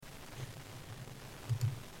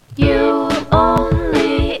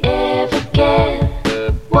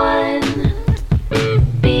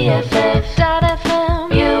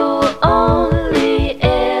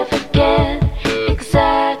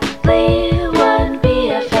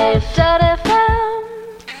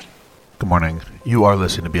You are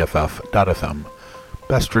listening to BFF.FM,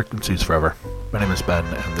 best frequencies forever. My name is Ben,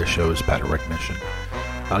 and this show is Pattern Recognition.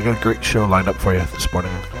 I got a great show lined up for you this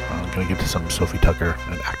morning. I'm going to get to some Sophie Tucker,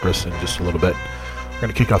 an actress, in just a little bit. We're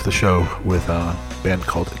going to kick off the show with a band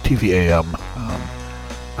called TVAM.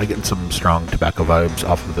 I get some strong tobacco vibes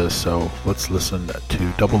off of this, so let's listen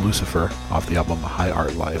to Double Lucifer off the album High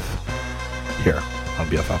Art Life here on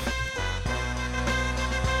BFF.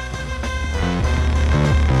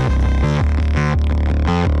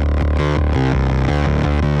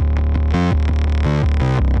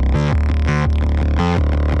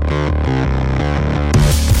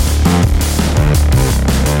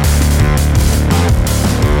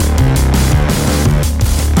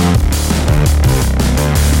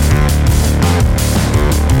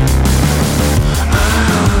 I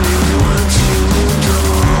only want to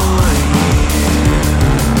adore you.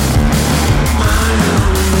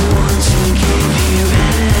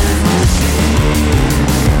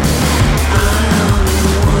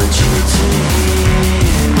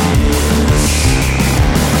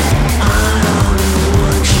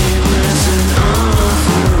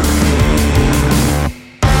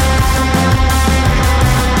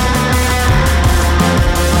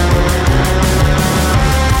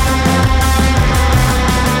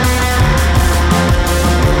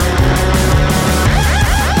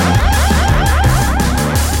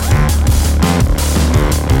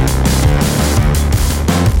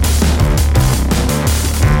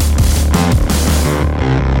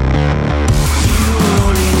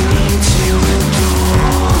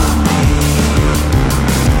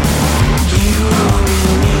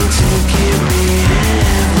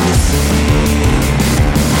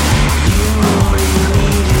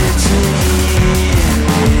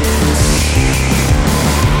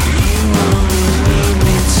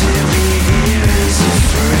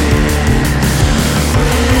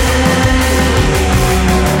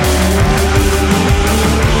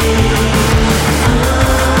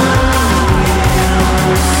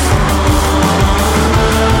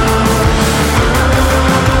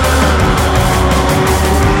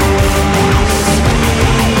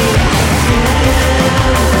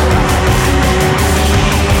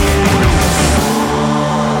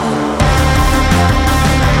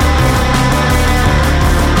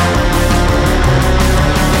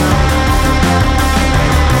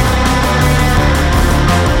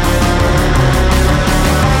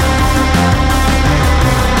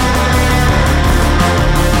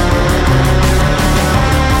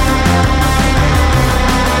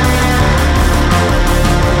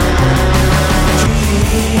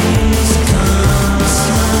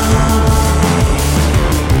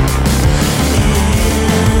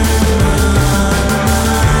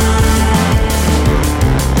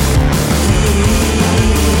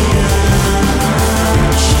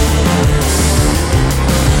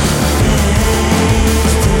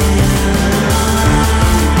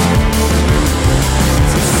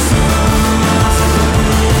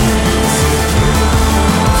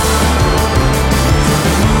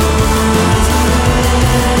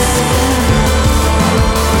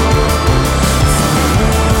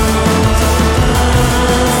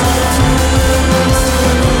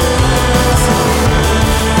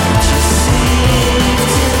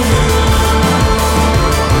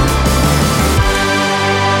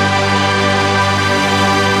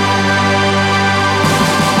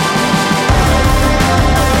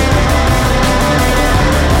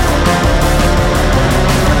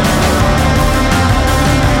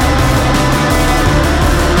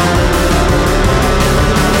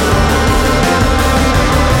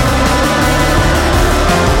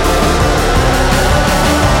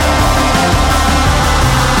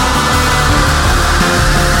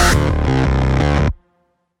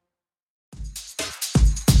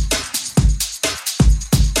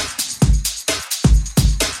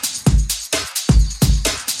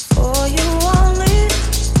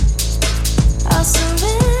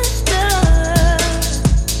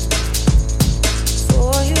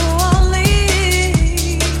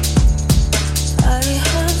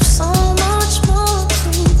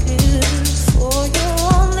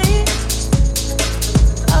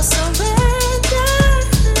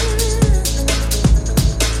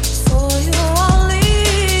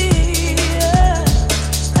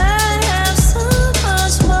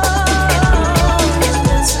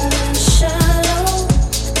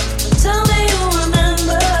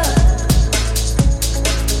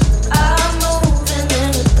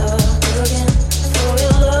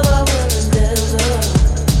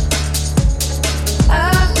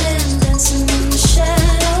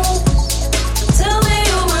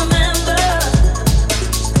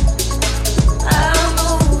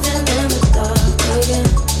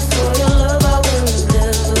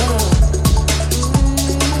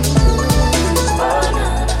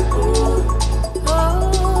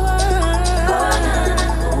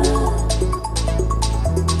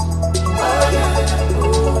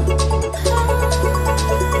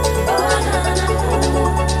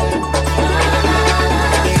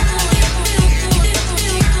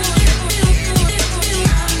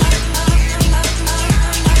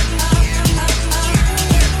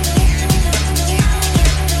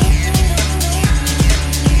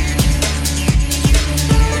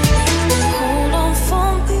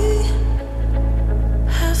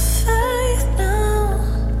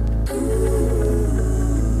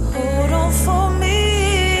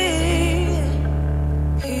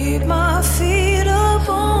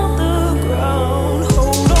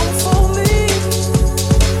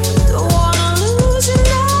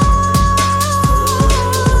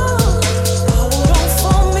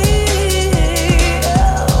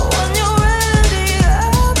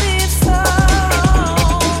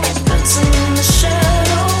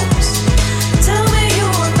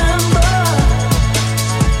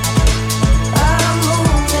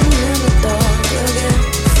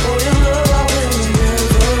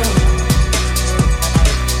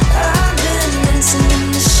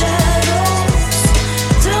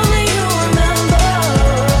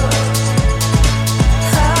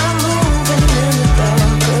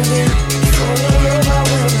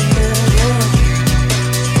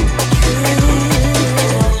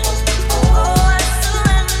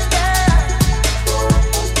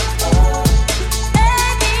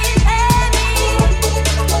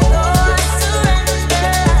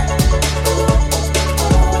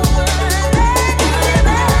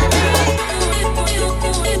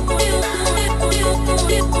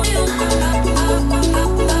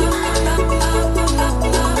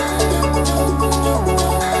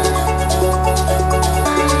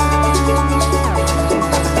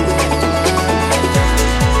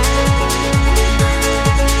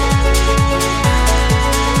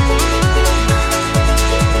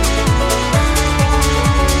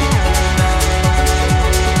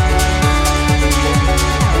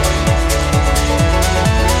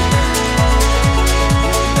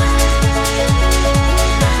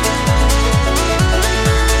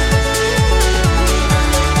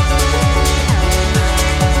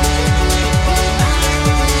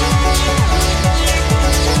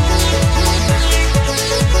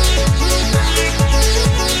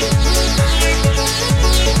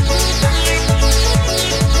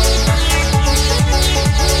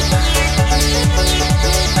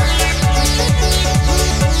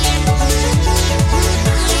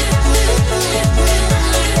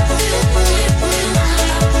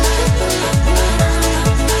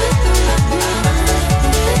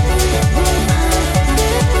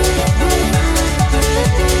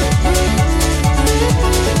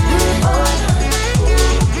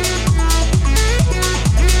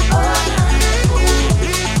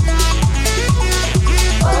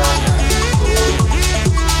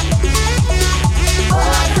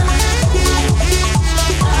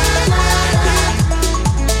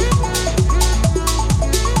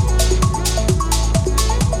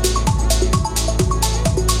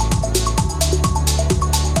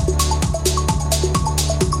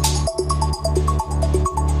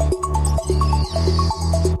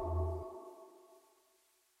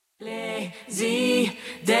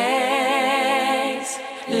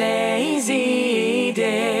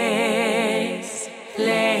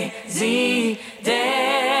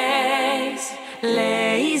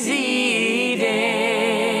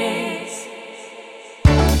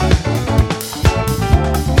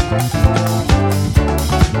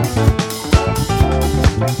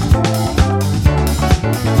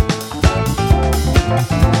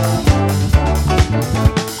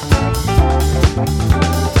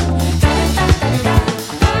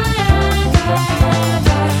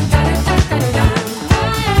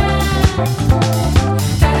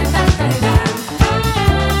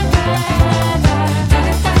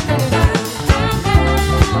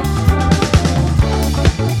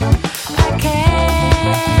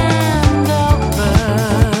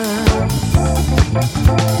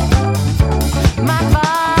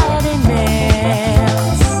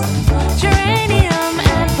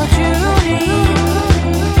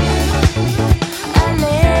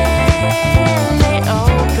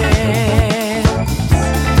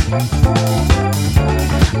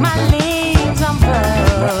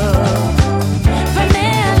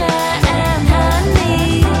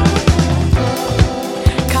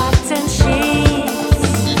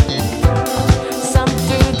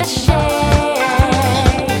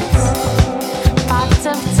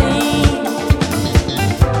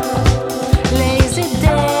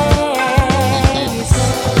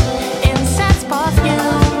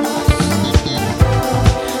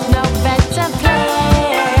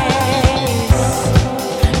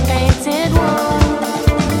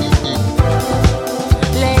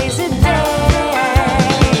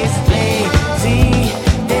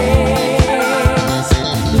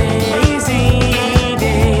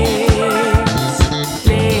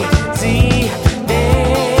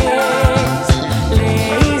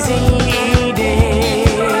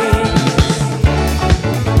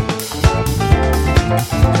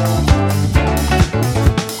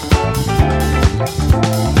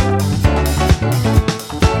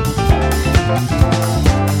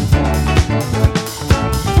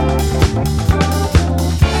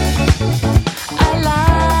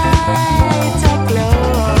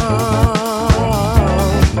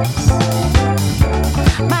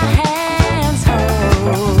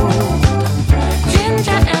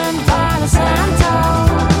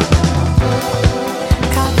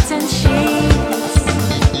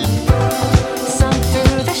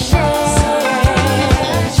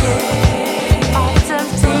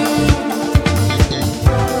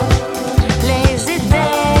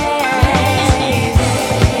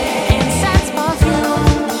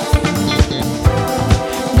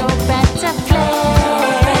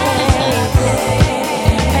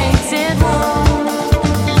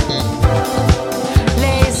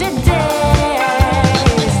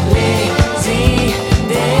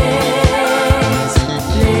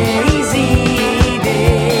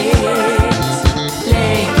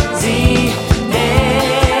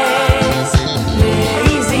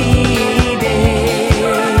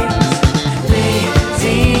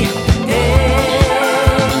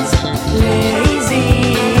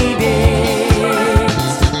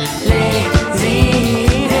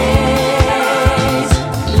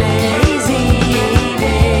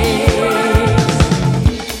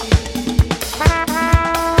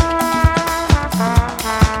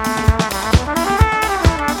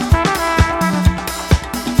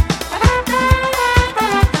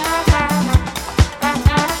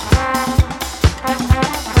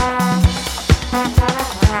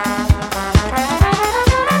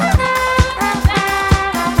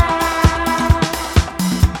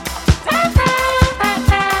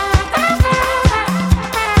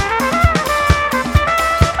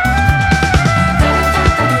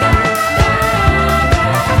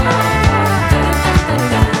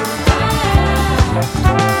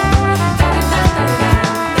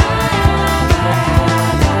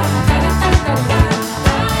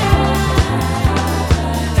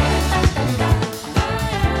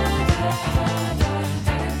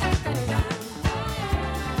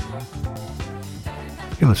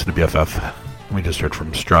 listen to BFF. We just heard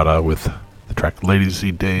from Strata with the track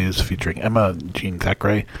Lazy Days featuring Emma and Gene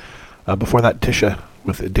Thackeray. Before that, Tisha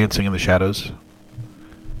with Dancing in the Shadows.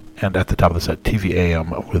 And at the top of the set,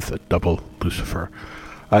 TVAM with Double Lucifer.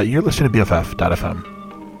 You're listening to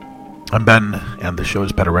BFF.FM. I'm Ben, and the show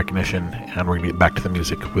is Better Recognition, and we're going to get back to the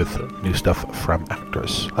music with new stuff from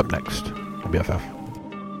Actress up next on BFF.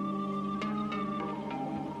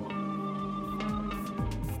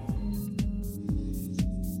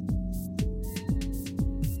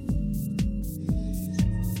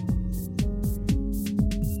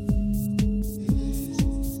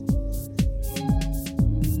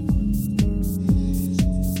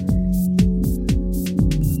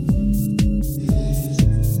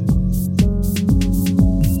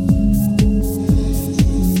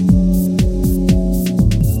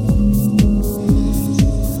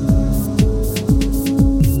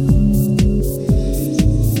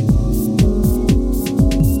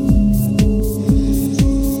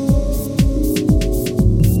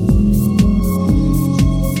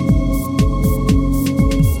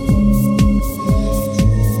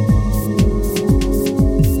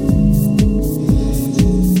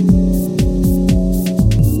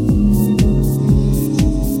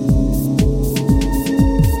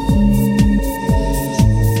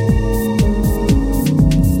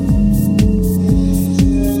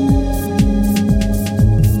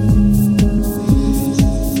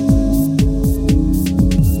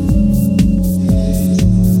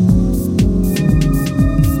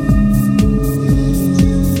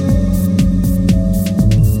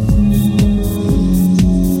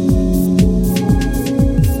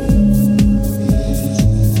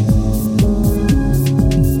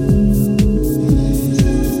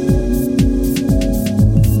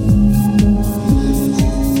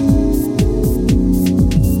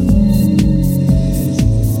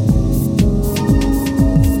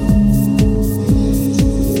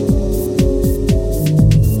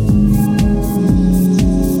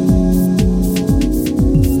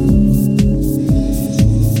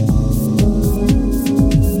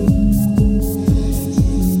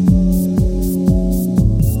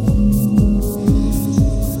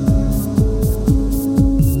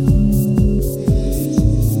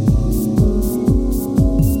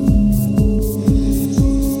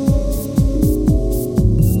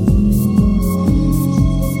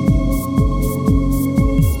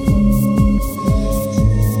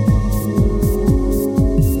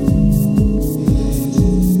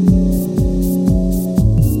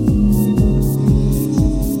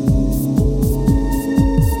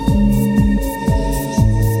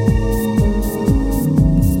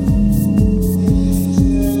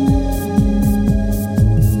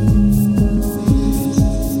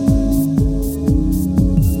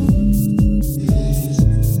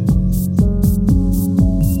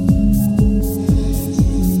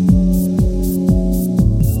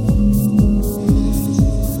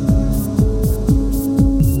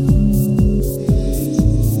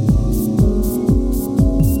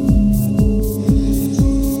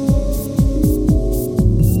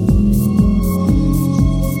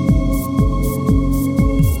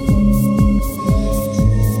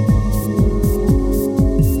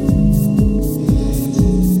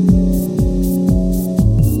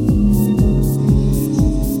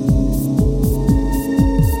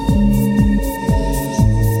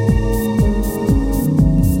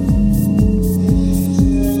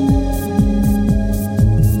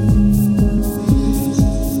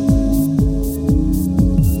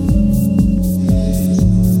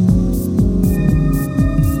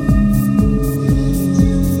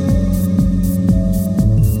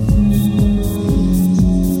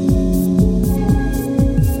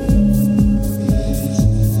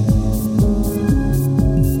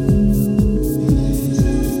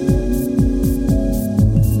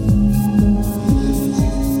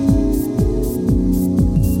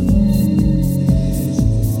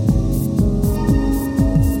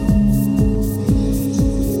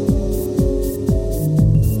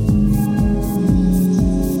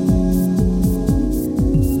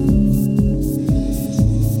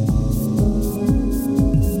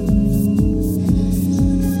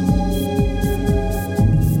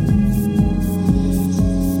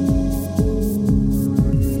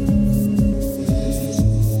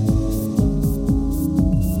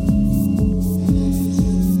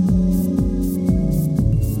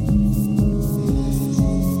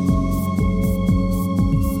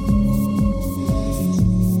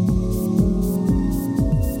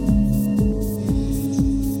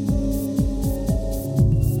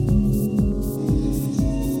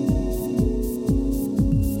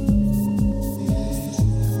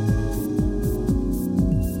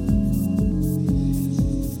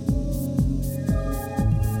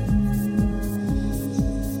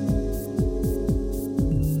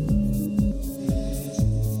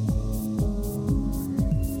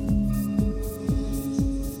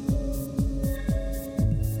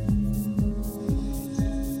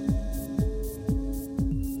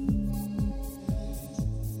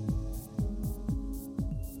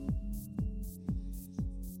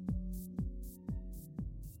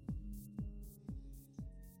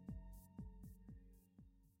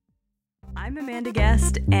 I'm Amanda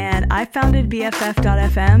Guest, and I founded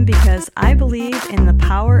BFF.FM because I believe in the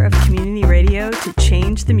power of community radio to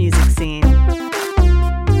change the music scene.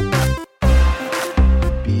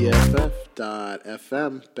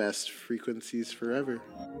 BFF.FM, best frequencies forever.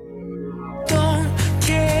 Don't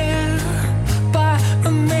care, buy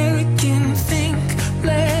American, think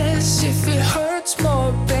less. If it hurts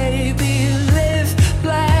more, baby, live,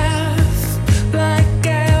 laugh. Like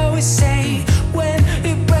I always say, when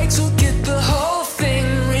it breaks, we'll get the whole thing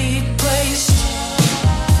replaced.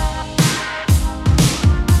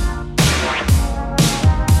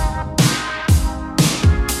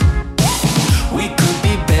 We could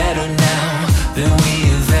be better now than we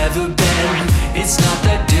have ever been. It's not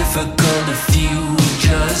that difficult if you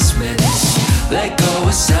just miss. Let go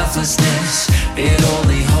of selflessness, it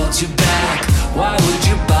only holds you back. Why would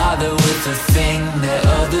you bother with a thing that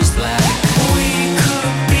others lack? We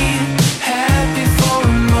could be happy for a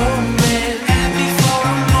moment, happy for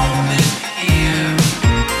a moment here.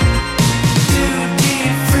 Too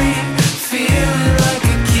deep free, feeling like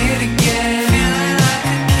a kid again, feeling like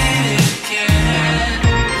a kid again.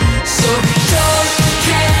 So don't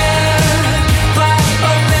care, but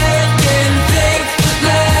American, think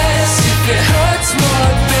less. If it hurts more,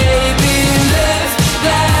 baby, live,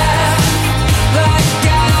 laugh. Like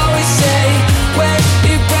I always say, when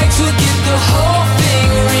it breaks, we'll get the whole thing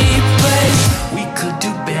replaced. We could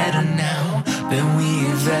do better now than we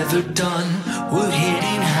have ever done. We're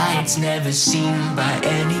hitting heights never seen by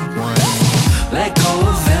anyone. Let go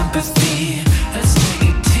of empathy, that's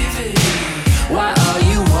negativity. Why are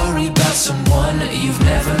you worried about someone that you've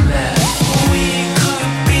never met? We could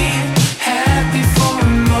be happy for a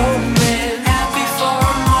moment, happy for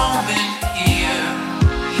a moment here.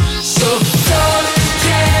 So don't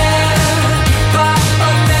care, but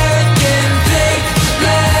American, think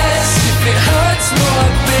less. If it hurts more,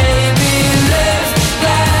 baby, live,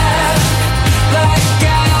 laugh. Like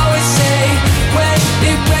I always say, when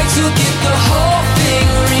it breaks, we'll get the whole thing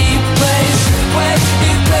replaced. When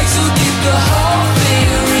it breaks, we'll get the whole thing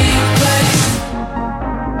replaced.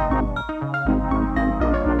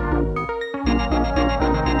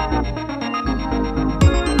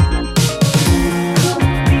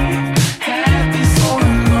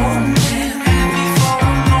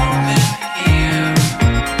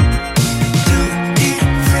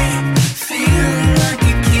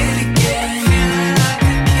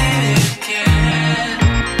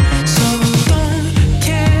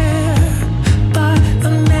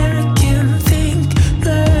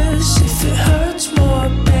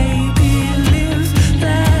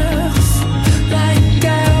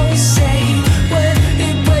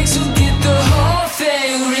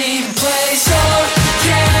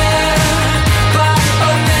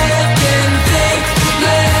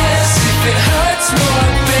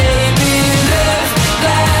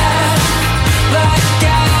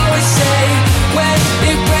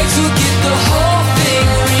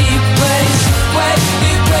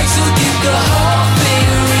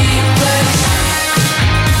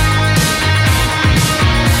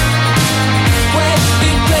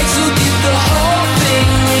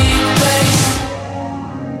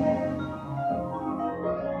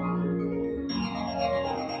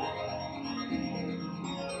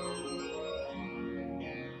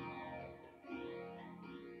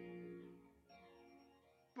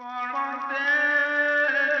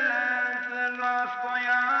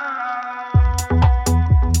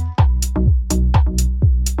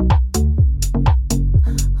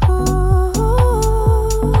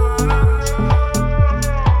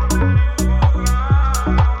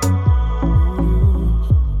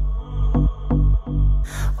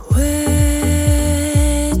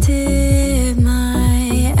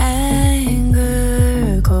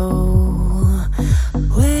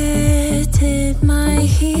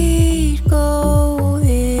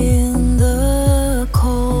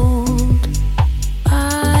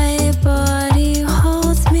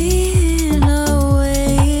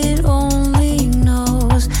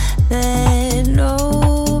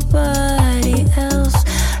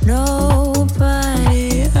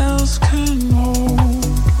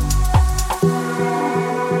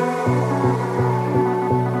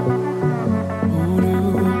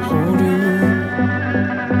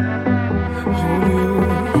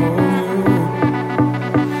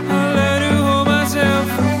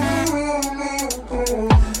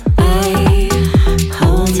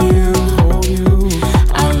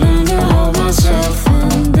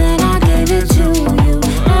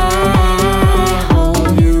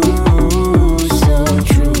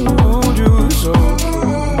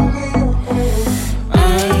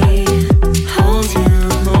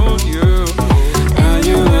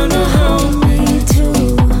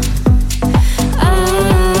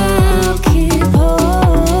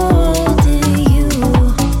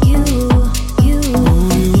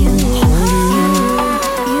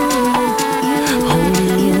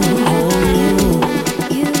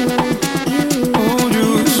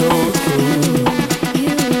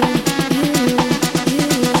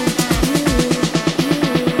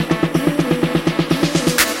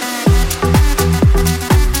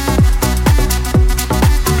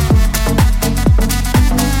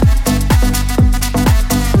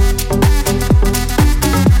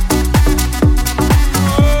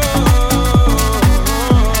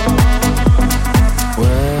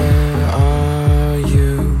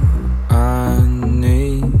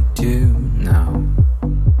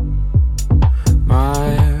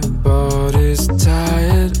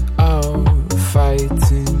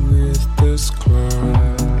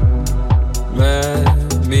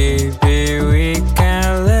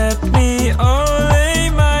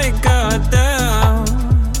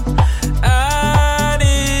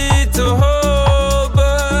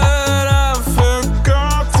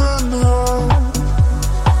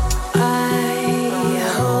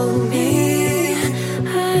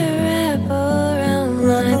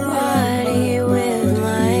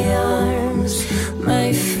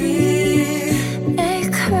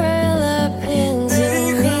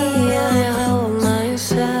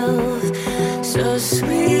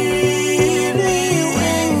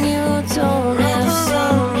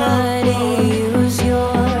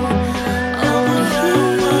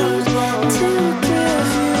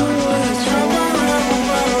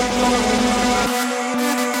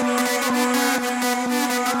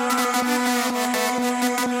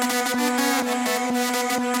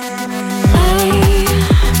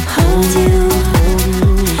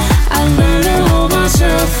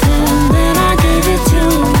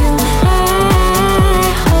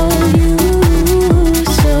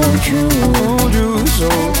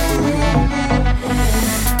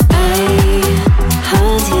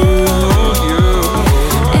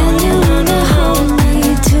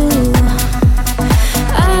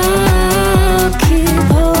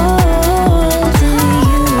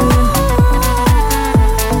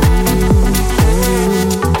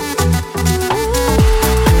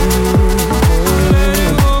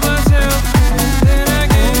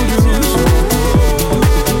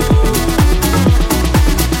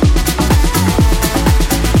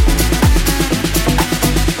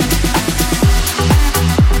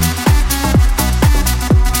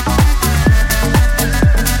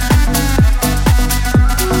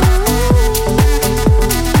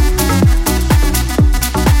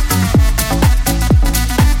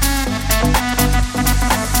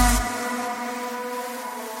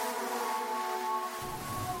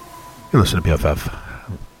 You're listening to PFF,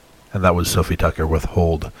 and that was Sophie Tucker with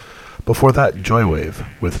Hold. Before that, Joywave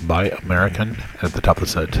with My American. At the top of the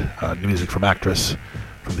set, new music from Actress.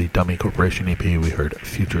 From the Dummy Corporation EP, we heard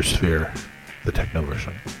Future Sphere, the techno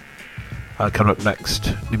version. Coming up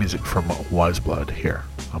next, new music from Wise Blood here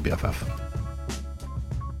on BFF.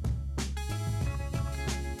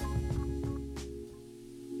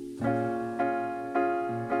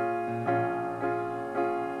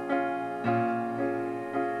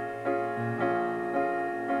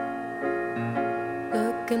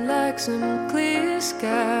 Looking like some clear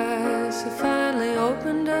skies have finally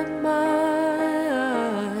opened up my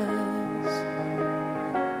eyes.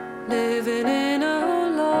 Living in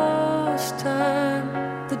a lost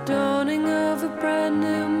time, the dawning of a brand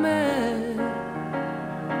new man.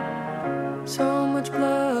 So much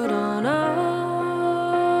blood on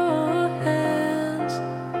our hands,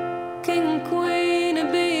 king and queen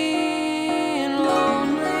of being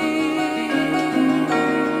lonely.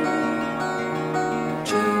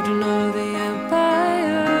 Children of the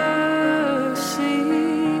Empire,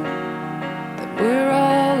 see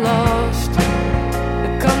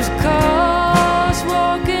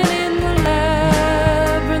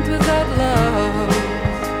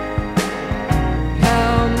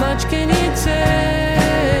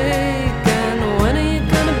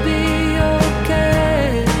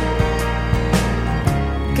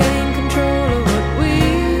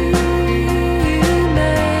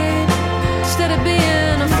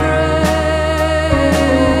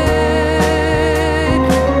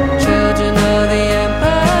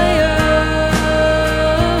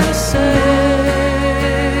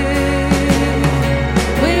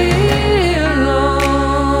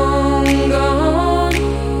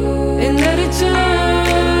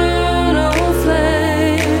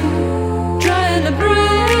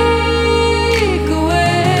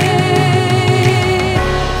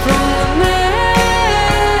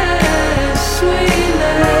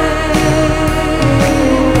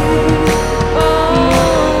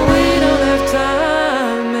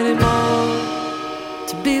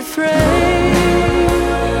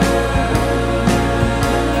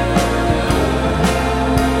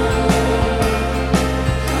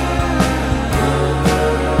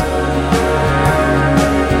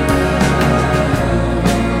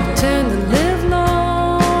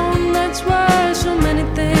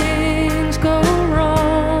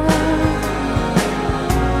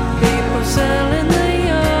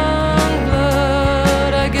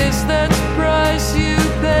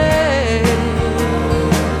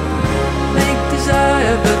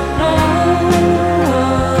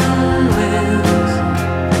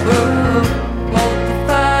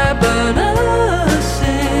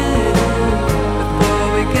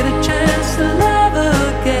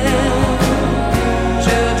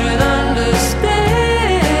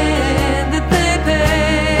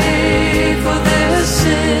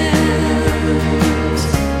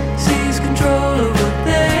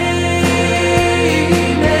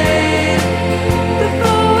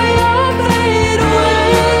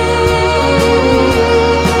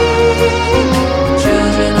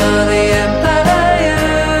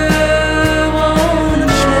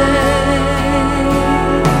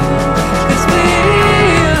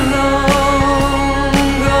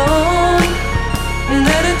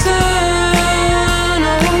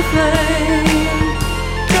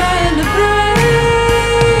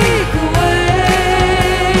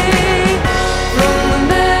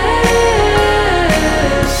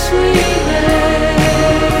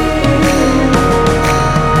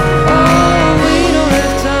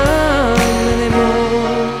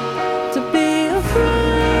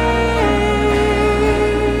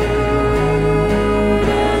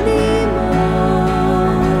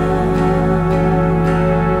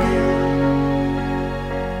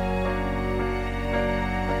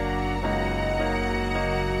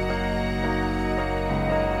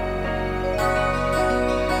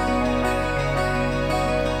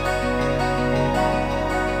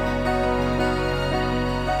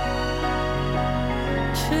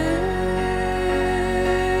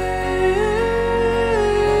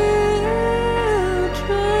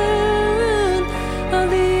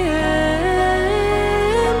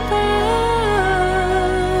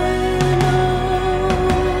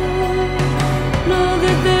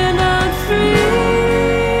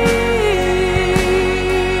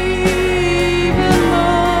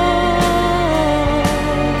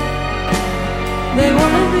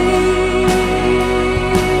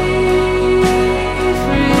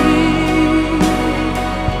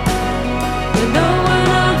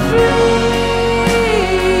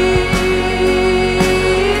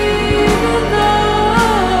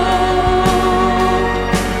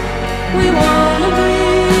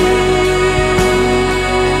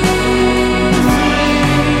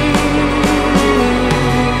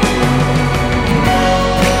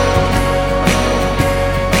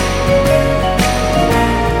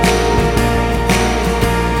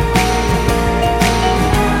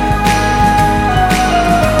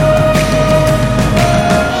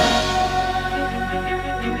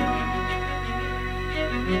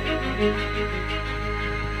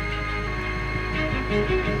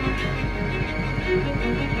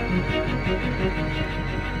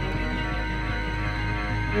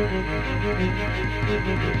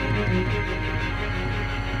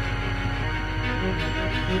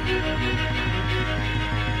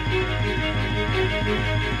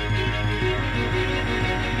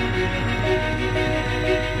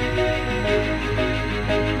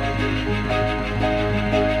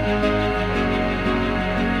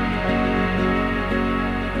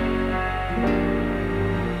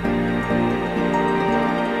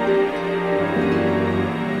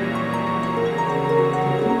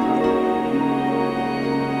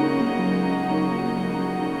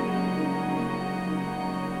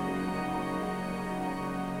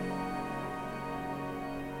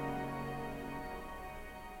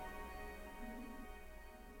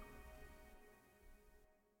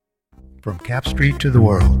From Cap Street to the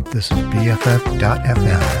world, this is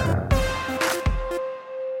BFF.FM.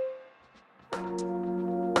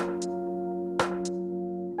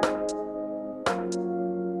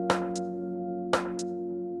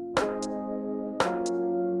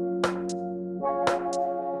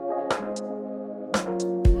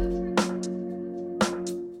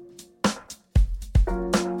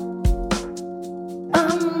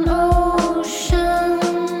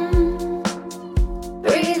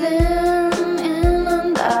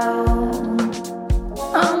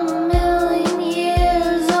 I'm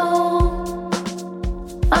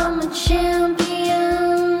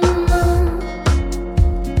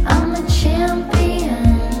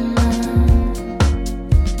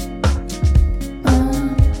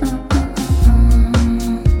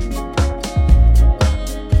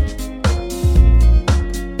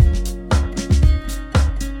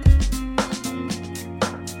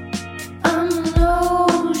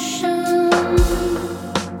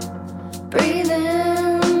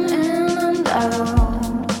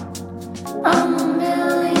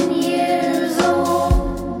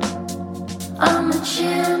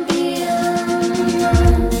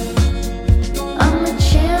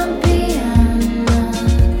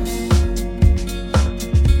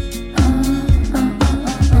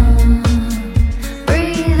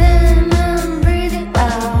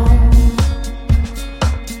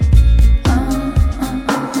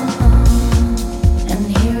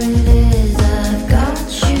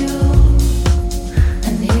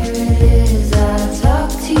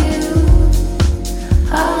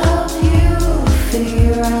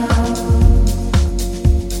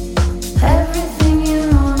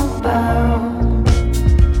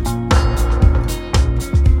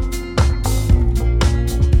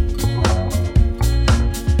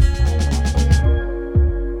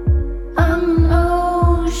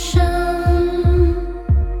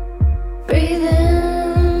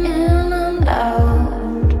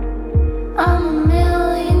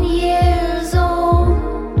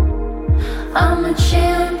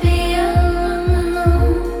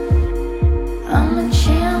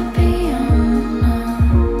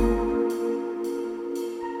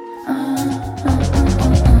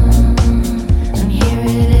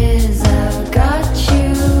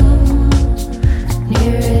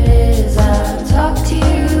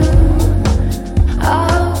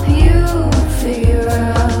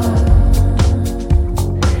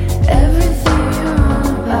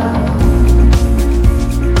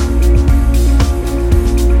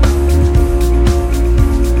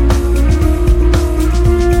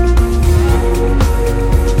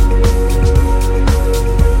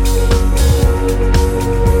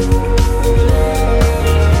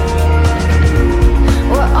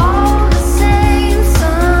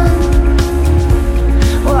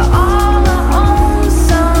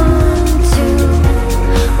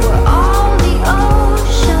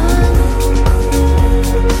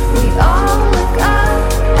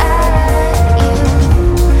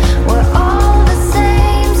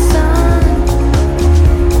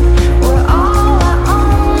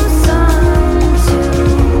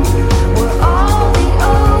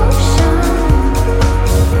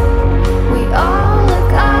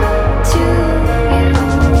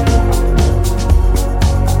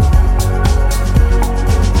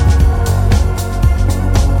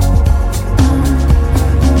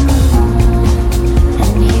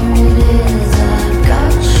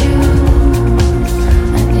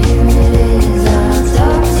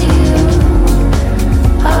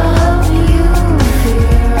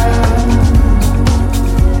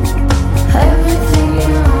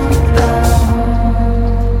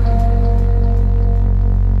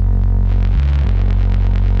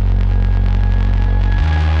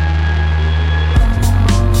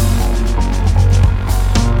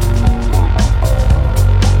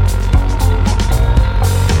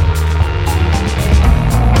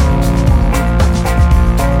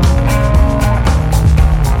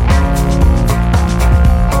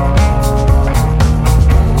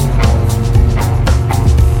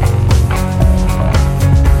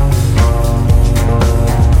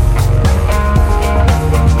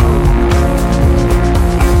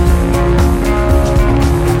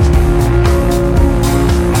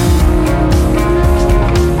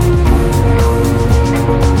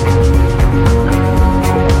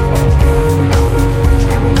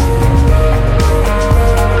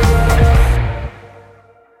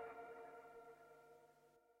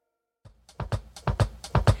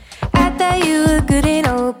good ain't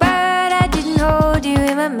no bad. I didn't hold you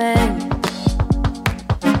in my mind.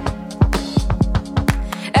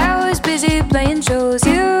 I was busy playing shows,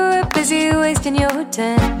 you were busy wasting your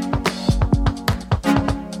time.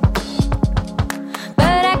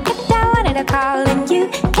 But I kept on and I called and you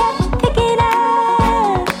kept picking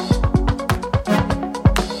up,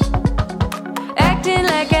 acting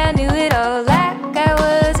like I knew it all, like I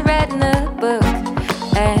was writing a book.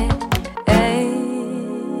 I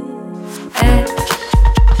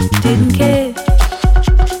didn't care,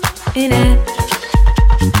 and I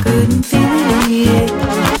couldn't feel it yet.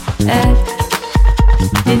 I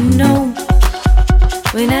didn't know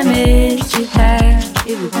when I met you how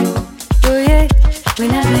it would go. Oh yeah,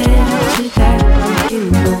 when I met you how it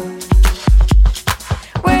would go.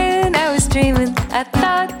 When I was dreaming, I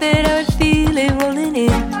thought that I would feel it rolling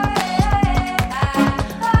in.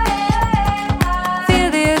 Feel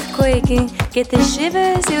the earth quaking, get the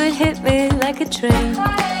shivers, it would hit me like a train.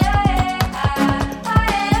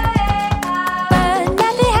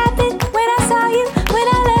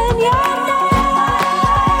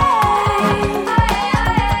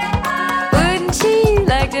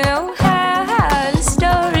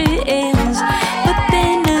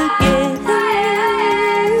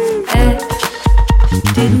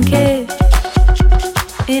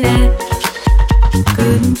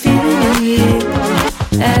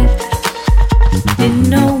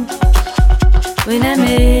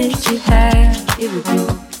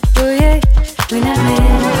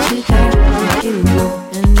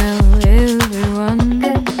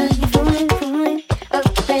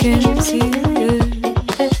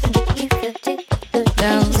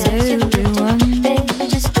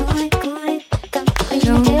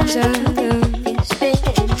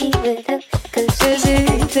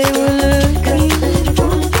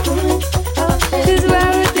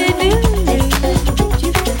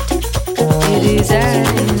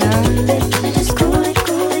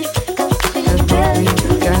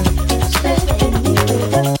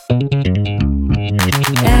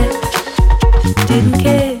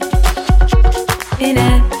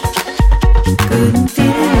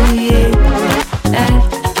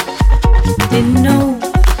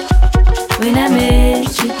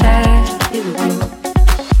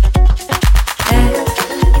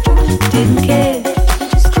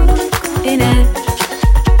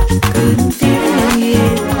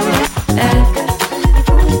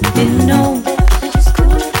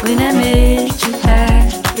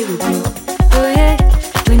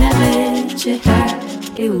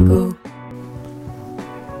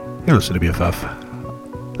 Listen to BFF.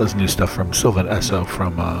 That's new stuff from Sylvan Esso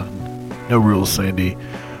from No Rules, Sandy,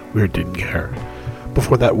 Weird Didn't Care.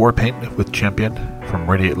 Before that, Warpaint with Champion from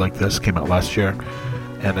Radiate Like This came out last year.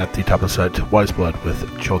 And at the top of the set, Wise Blood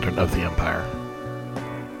with Children of the Empire.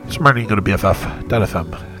 This morning you can go to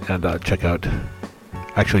BFF.fm and check out.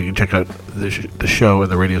 Actually, you can check out the show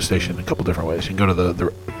and the radio station in a couple different ways. You can go to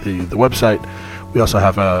the website. We also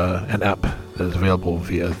have an app that is available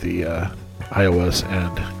via the iOS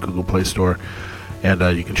and Google Play Store, and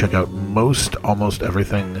you can check out almost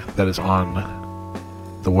everything that is on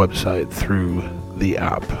the website through the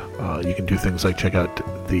app. You can do things like check out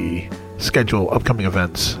the schedule, upcoming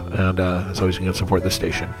events, and as always you can support the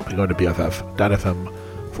station by going to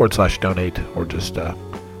bff.fm/donate, or just there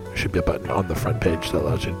should be a button on the front page that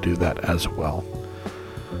allows you to do that as well.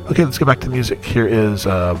 Okay, let's get back to the music. Here's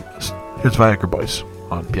Viagra Boys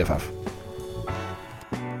on BFF.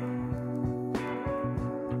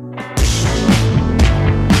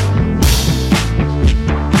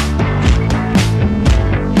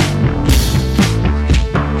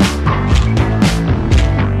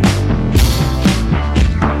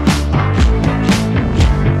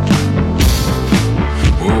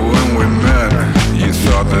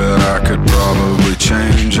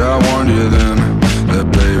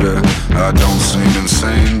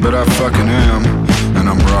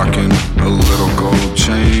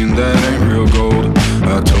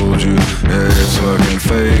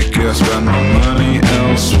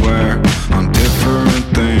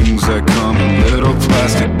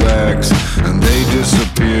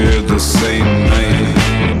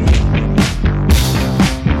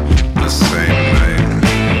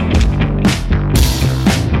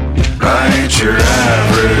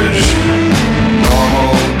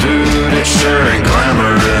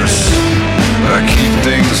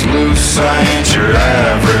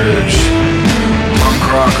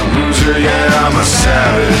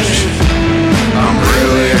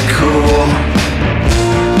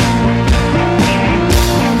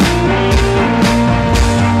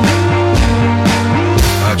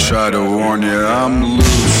 Try to warn you, I'm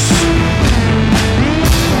loose.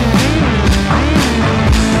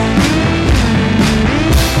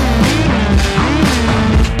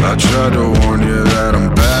 I tried to warn you that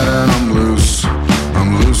I'm bad and I'm loose.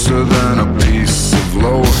 I'm looser than a piece of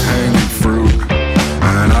low-hanging fruit.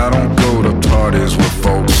 And I don't go to parties where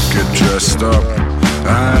folks get dressed up.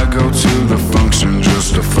 I go to the function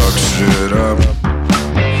just to fuck shit up.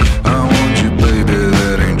 I warned you, baby,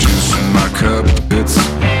 that ain't juice in my cup. It's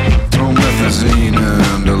promethazine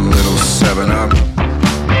and a little 7-Up.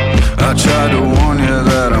 I tried to warn you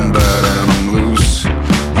that I'm bad and I'm loose.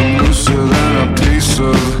 I'm looser than a piece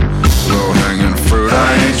of low-hanging fruit. I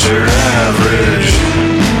ain't your average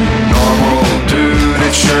normal dude,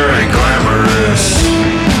 it sure ain't glamorous,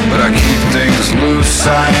 but I keep things loose.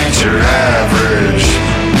 I ain't your average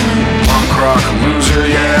punk rock loser,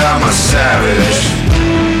 yeah, I'm a savage.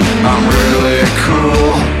 I'm really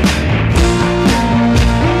cool.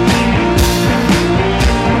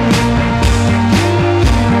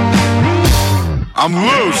 I'm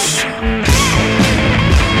loose.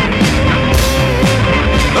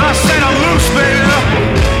 I said I'm loose, baby.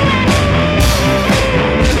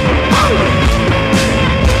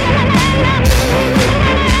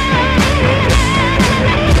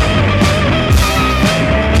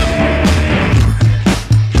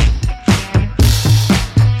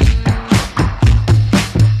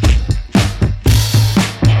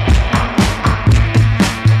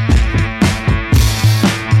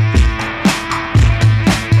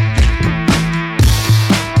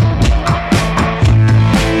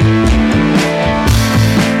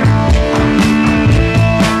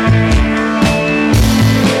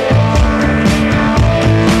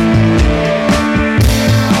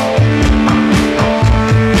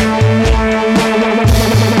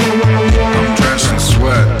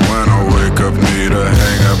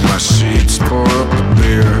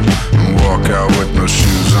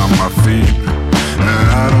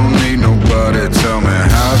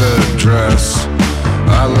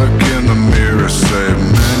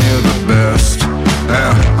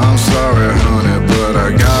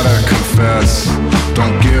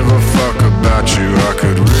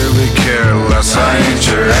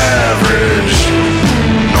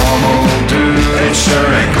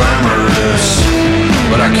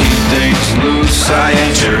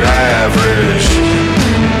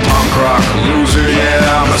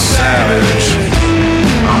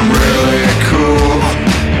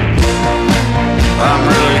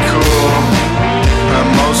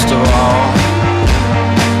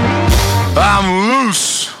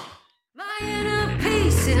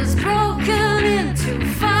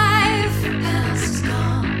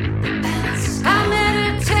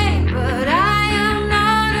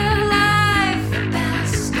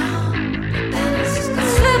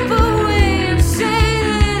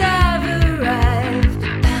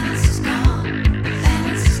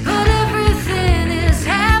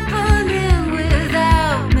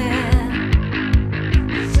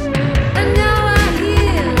 And now I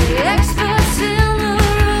hear the experts in the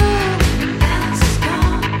room.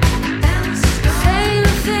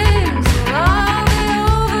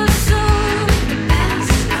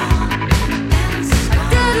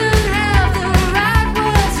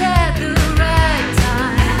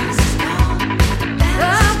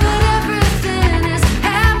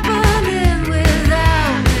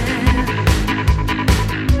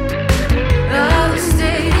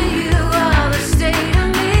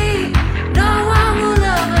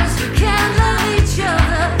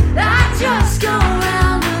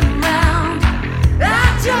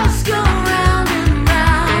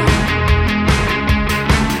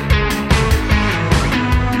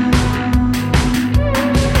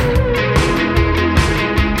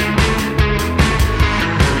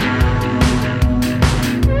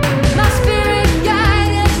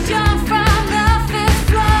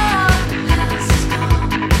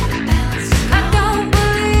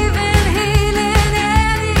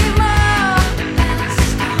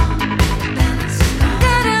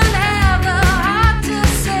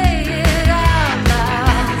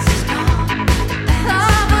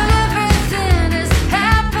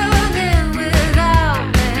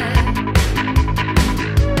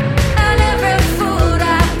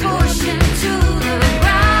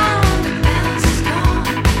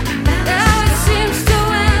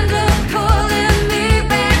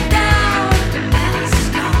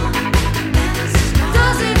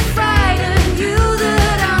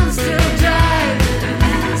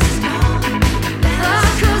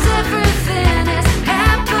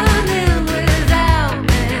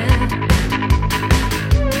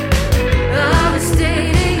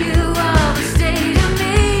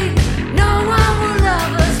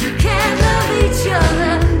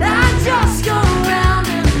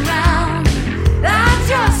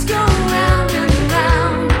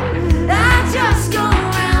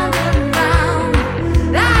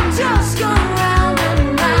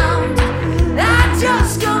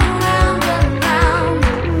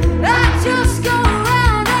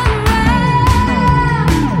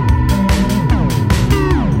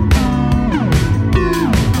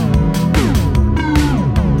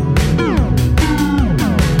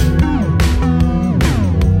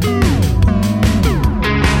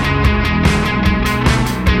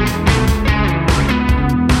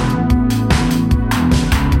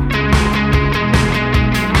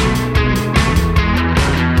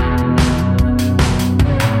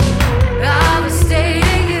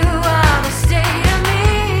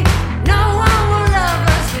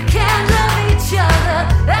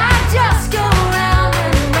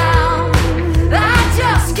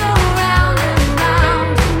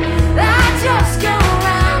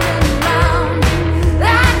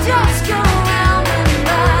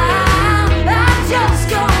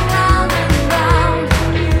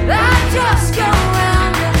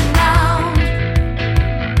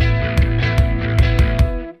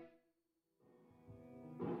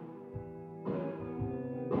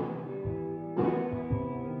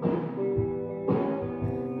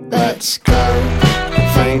 let's go.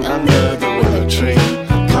 Faint under the willow tree.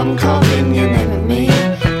 Come carving your name with me.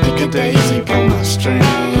 Pick a daisy, pull my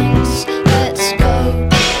strings. Let's go.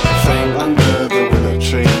 Faint under the willow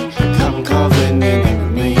tree. Come carving your name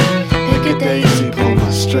with me. Pick a daisy, pull my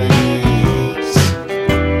strings.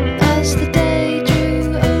 As the day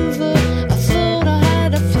drew over, I thought I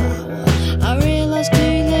had a flower. I realized too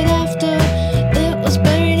late after it was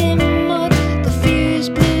buried in mud. The fuse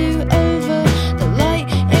blew over the light,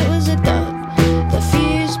 it was a dud. The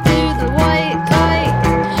fuse blew the white light,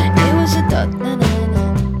 it was a dud. Na na na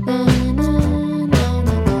na na na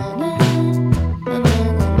na na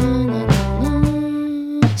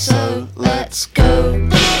na. So let's go.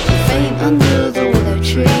 Faint under the willow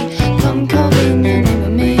tree. Come carving your name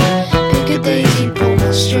with me. Pick a daisy, pull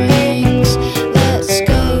my strings. Let's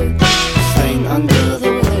go. Faint under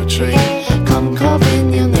the willow tree. Come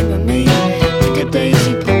carving your name with me. Pick a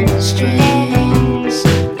daisy, pull my strings.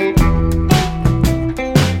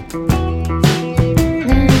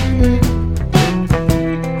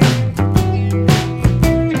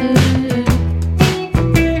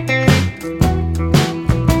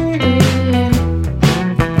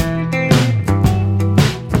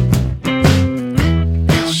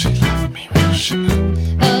 Will she love me? Will she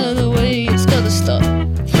not? The way it's gotta stop.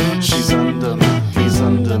 She's under my, he's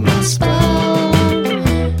under my spell.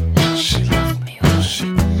 Will she love me? Will she?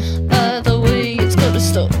 The way it's gotta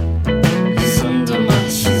stop. He's under my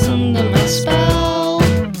spell.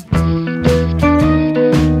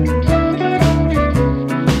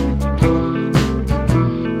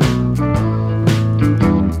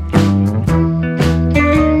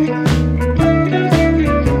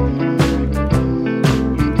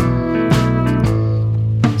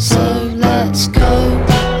 So let's go.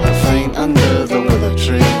 Faint under the willow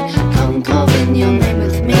tree. Come carving your name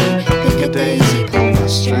with me. Pick a daisy, pull my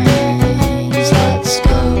strings. Let's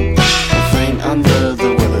go. Faint under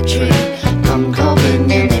the willow tree. Come carving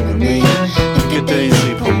your name with me. Pick a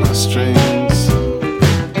daisy, pull my strings.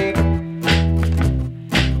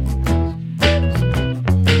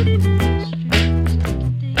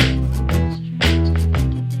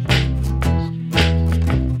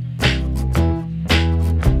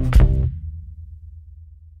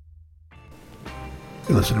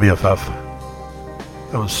 You listen to BFF.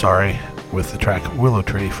 I was Sorry with the track Willow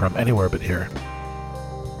Tree from Anywhere But Here.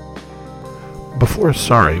 Before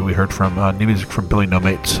Sorry, we heard from new music from Billy No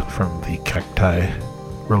Mates from the Cacti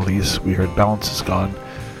release. We heard Balance Is Gone,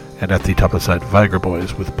 and at the top of the set, Viagra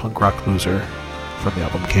Boys with Punk Rock Loser from the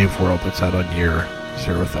album Cave World that's out on year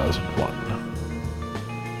 0001.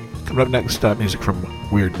 Coming up next, music from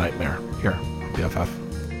Weird Nightmare here on BFF.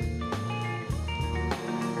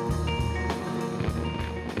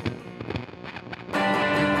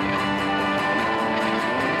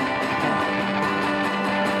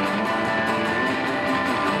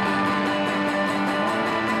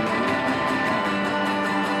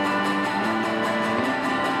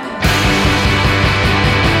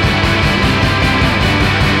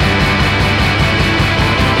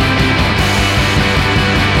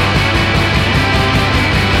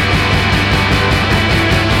 Let's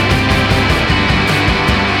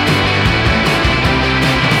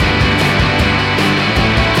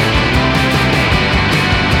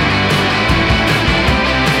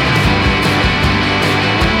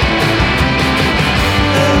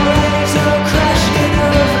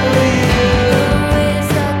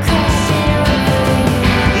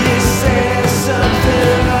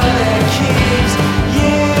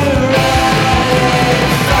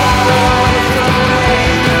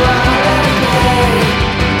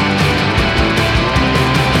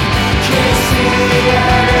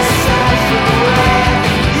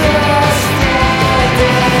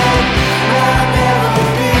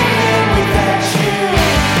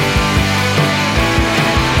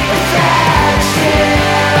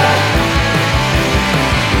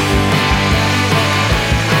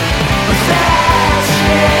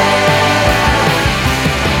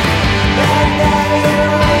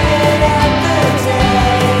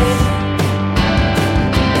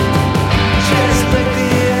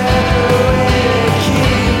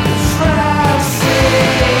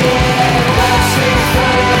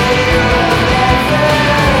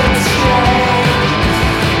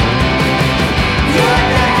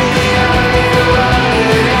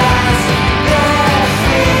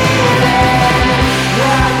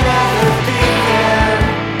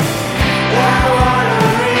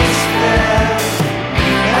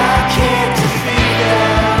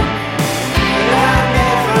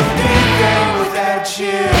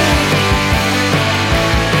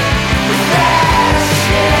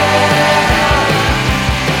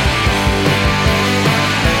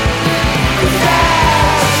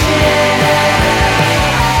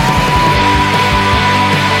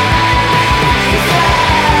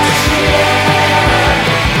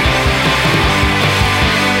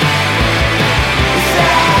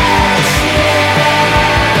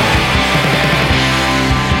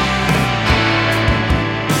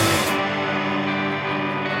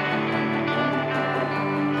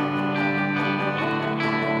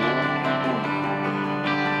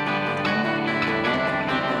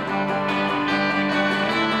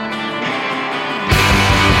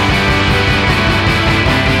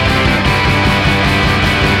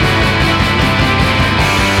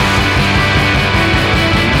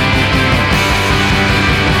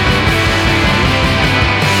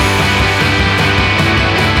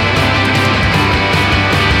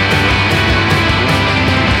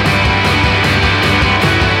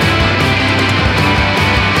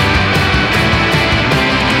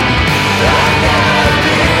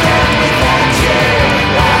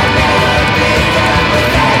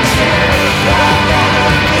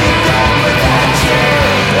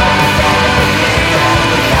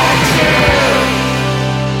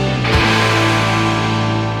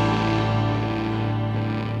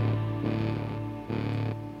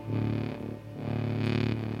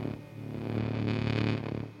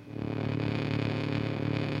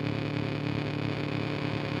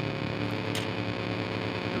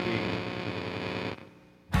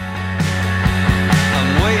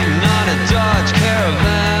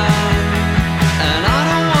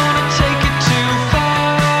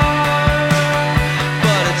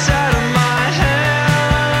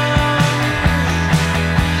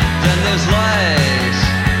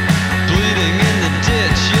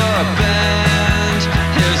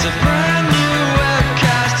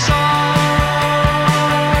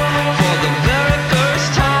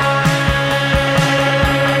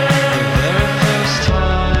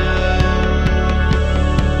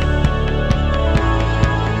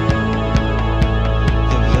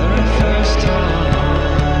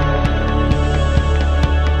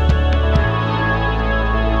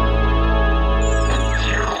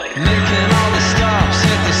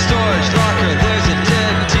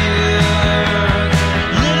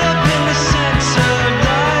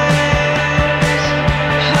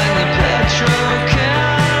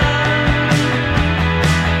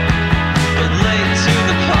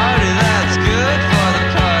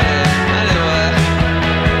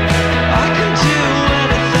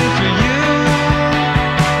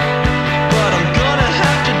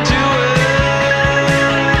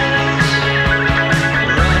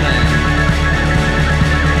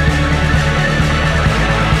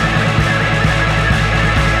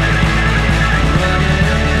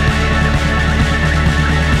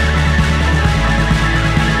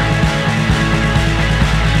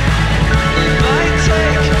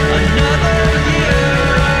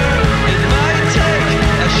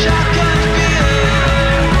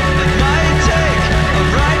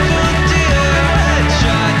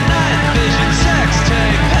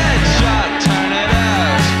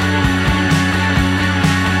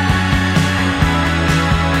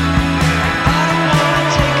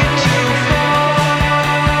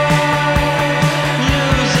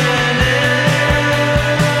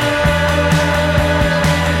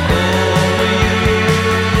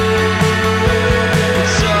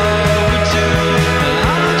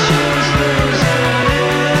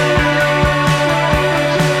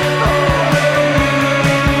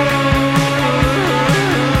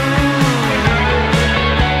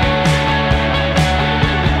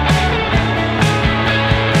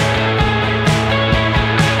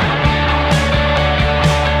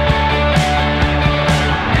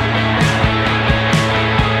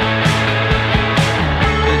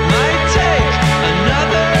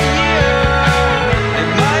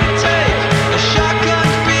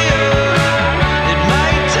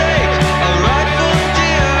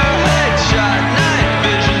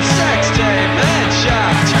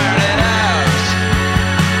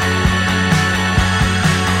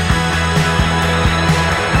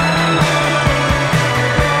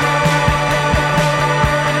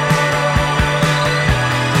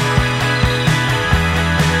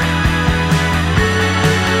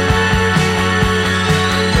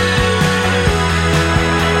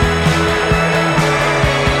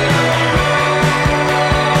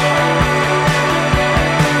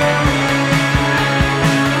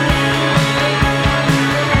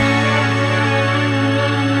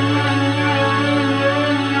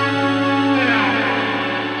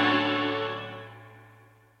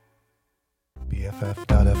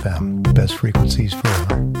BFF.FM, best frequencies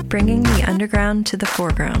forever. Bringing the underground to the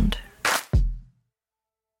foreground.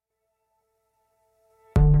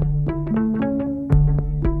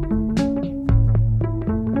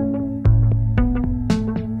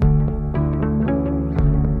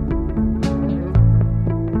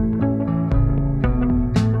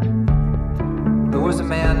 There was a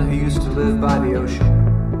man who used to live by the ocean,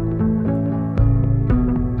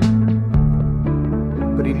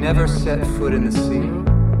 but he never set foot in the sea.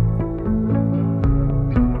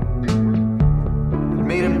 It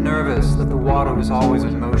made him nervous that the water was always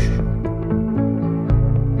in motion,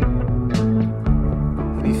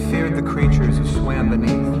 and he feared the creatures who swam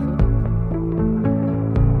beneath.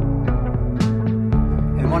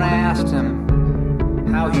 And when I asked him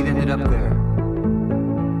how he'd ended up there,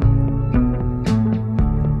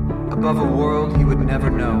 above a world he would never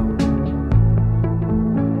know,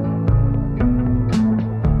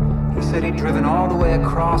 he said he'd driven all the way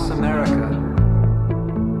across America,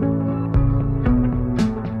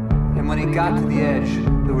 and when he got to the edge,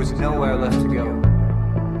 there was nowhere left to go.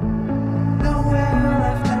 Nowhere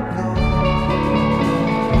left to go.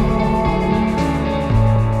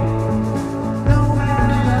 Nowhere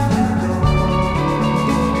left to go. Nowhere left to go.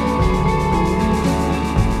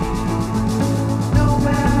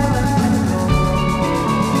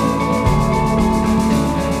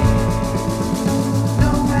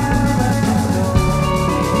 Nowhere left to go.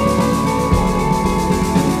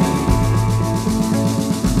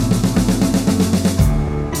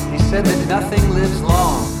 He said that nothing lives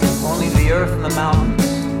long, only the earth and the mountains.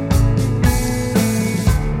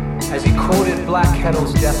 As he quoted Black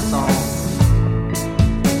Kettle's death song,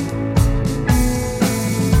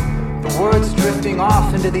 the words drifting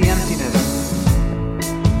off into the emptiness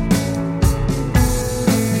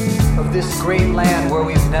of this great land where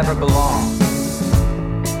we've never belonged.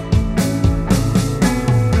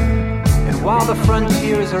 And while the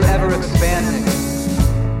frontiers are ever expanding,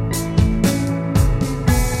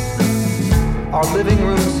 our living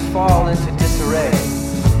rooms fall into disarray,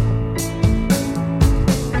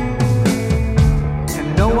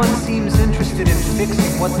 and no one seems interested in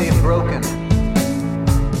fixing what they've broken.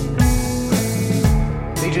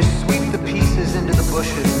 They just sweep the pieces into the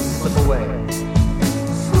bushes and slip away.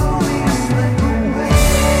 Slowly slip away.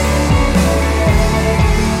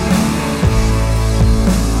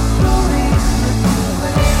 Slowly slip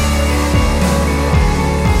away.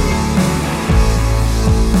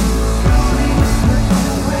 Slowly slip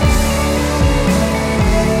away.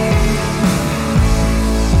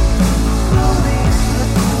 Slowly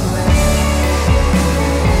slip away.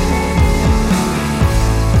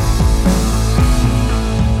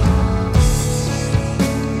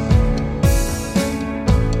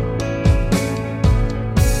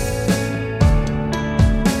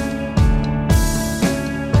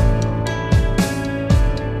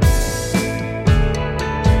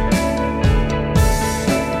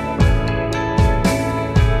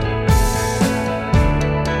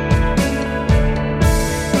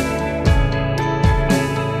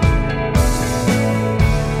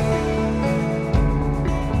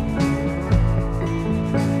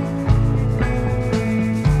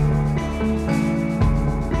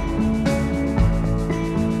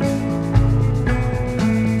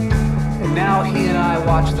 And now he and I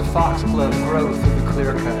watch the foxglove grow through the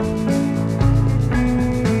clear cut,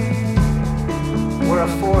 where a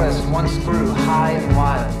forest once grew high and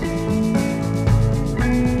wild.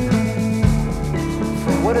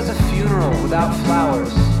 For what is a funeral without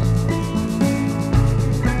flowers?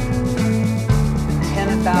 And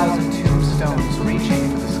 10,000 tombstones reaching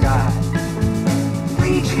for the sky.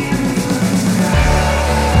 Reaching for the sky.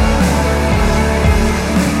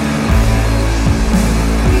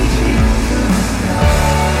 Reaching for the sky.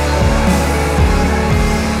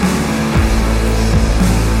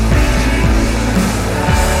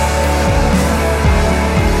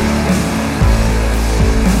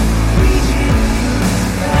 Reaching for the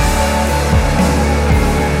sky.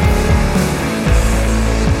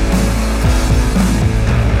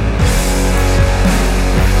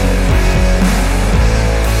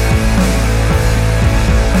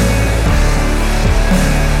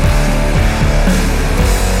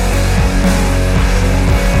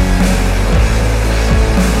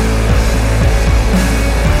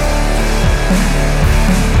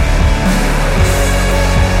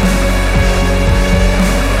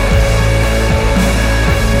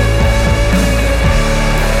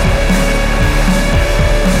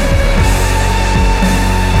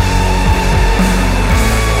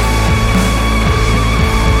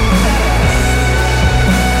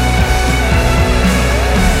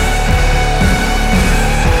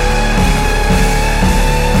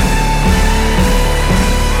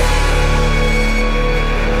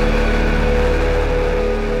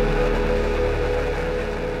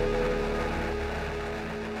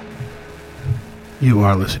 You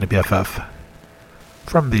are listening to BFF.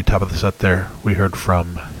 From the top of the set there, we heard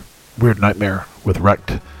from Weird Nightmare with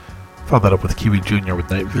Wrecked, followed that up with Kiwi Jr.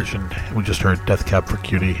 with Night Vision, and we just heard Death Cab for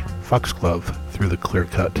Cutie, Foxglove, Through the Clear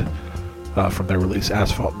Cut, from their release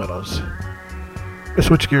Asphalt Meadows. We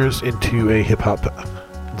switch gears into a hip-hop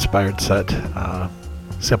inspired set.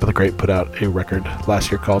 Sample the Great put out a record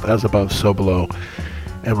last year called As Above, So Below,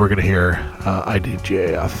 and we're going to hear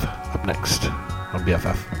IDGAF up next on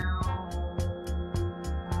BFF.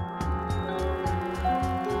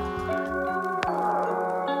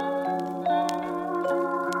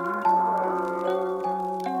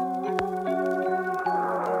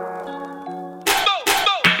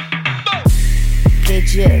 They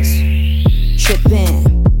just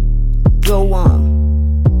trippin', go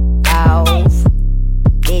on, off.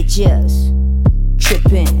 They just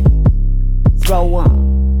trippin', throw on.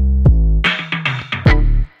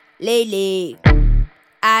 Lately,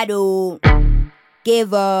 I don't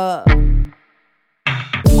give up.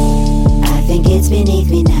 I think it's beneath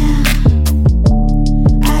me now.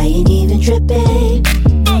 I ain't even tripping.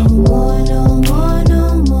 No more, no more,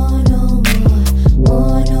 no more, no more.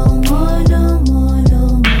 More, no more, no more, no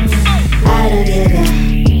more. I don't give up.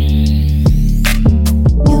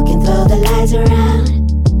 You can throw the lies around.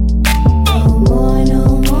 No more, no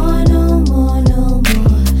more, no more, no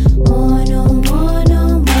more. More, no more, no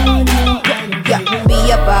more, no more. Yeah, be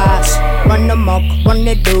a boss, run the muck, run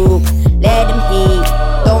the dope. Let him hate,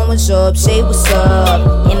 throw what's up, say what's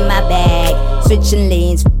up. In my bag, switching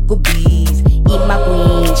lanes, go beef. Eat my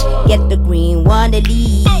greens, get the green, wanna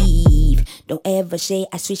leave. Don't ever say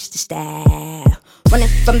I switched the style. Running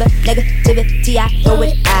from the negativity, I throw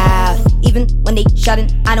it out. Even when they shoutin',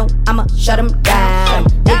 I know I'ma shut them down.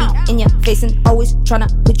 They be in your face and always tryna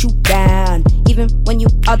put you down. Even when you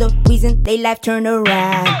are the reason they life turn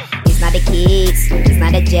around. It's not a case, it's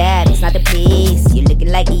not a job, it's not a place. You're looking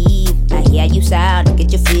like Eve, I hear you sound, look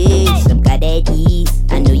at your face. I'm glad at ease,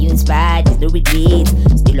 I know you inspired, there's no regrets.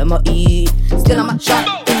 Still on my eat, still on my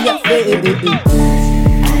shot in your face.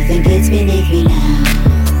 I think it's beneath me now.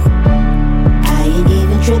 I ain't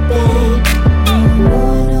even tripping. No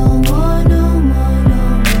more, no more, no more, no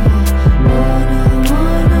more. More, no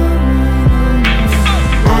more, no more, no more.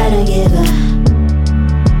 I don't give up.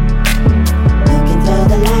 You can throw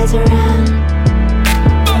the lies around.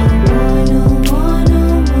 No more, no more, no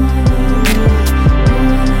more, no more.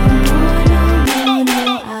 More, no more, no more,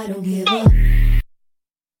 no. I don't give up.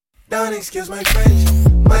 Don't excuse my French.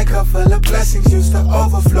 My cup full of blessings used to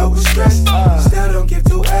overflow with stress. Still don't give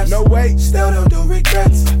 2 F's. No way. Still don't do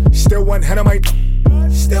regrets. Still one hand on my.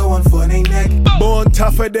 Still one foot in their neck. Born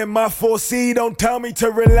tougher than my 4C. Don't tell me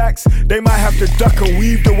to relax. They might have to duck and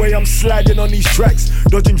weave the way I'm sliding on these tracks.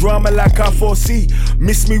 Dodging drama like I foresee.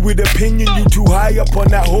 Miss me with opinion. You too high up on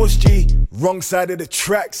that horse G. Wrong side of the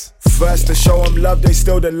tracks. First to show them love, they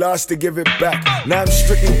still the last to give it back. Now I'm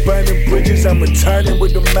strictly burning bridges, I'm returning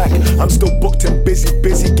with the Mac. I'm still booked and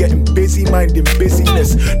busy, getting busy, minding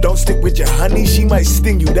busyness. Don't stick with your honey, she might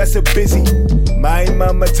sting you, that's a busy. My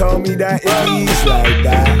mama told me that it is like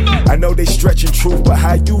that. I know they stretching truth, but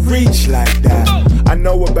how you reach like that? I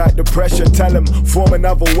know about the pressure, tell them, form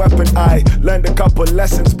another weapon. I learned a couple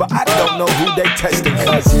lessons, but I don't know who they testing,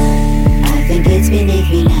 cause I think it's beneath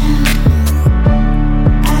me now.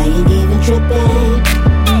 I ain't even tripping.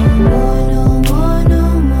 No more, no more, no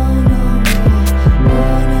more, no more.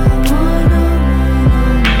 More, no more, no more,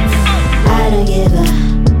 no more. I don't give up.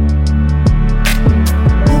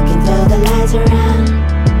 You can throw the lies around.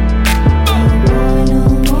 No more, no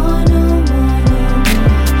more, no more, no more.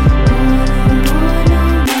 More, no more, no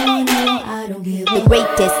more, no. I don't give up. The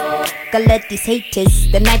greatest, gonna let these haters,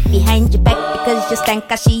 the night behind your back because you stank,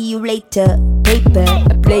 I see you later. Paper,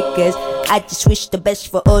 a players. I just wish the best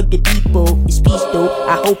for all the people. It's peace though,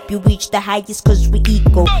 I hope you reach the highest cause we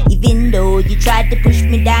equal. Even though you tried to push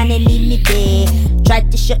me down and leave me there, tried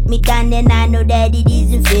to shut me down and I know that it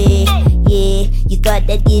isn't fair. Yeah, you thought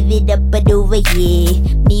I'd give it up but over here.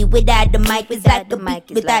 Me without the mic is like a mic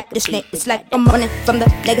without the snake. It's like I'm running from the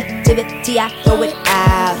negativity, I throw it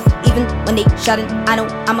out. Even when they shoutin', I know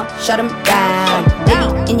I'ma shut them down. They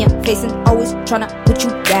be in your face and always tryna put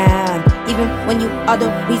you down. Even when you are the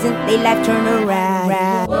reason they life turn around.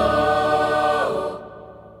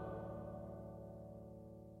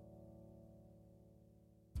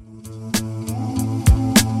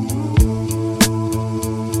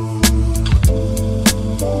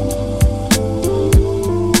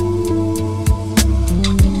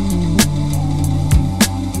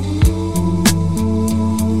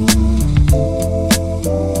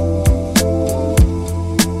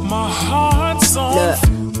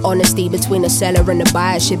 On the honesty between the seller and the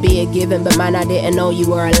buyer should be a given, but man, I didn't know you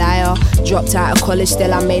were a liar. Dropped out of college,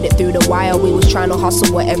 still I made it through the wire. We was trying to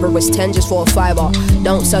hustle whatever is 10 just for a fiver.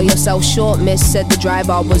 Don't sell yourself short, miss, said the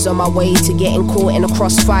driver. Was on my way to getting caught in a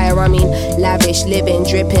crossfire. I mean, lavish, living,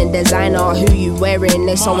 dripping, designer. Who you wearing?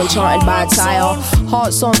 They so enchanted by attire.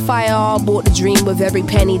 Hearts on fire, bought the dream with every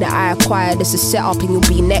penny that I acquired. It's a setup and you'll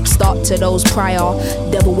be next up to those prior.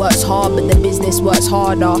 Devil works hard, but the business works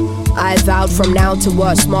harder. I vowed from now to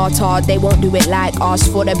work smarter. They won't do it like us,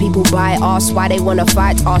 for the people by us. Why they wanna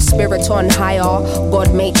fight our spirit on higher?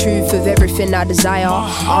 God made truth of everything I desire.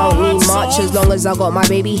 I don't need much as long as I got my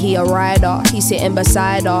baby, he a rider. He's sitting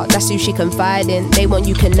beside her, that's who she confide in. They want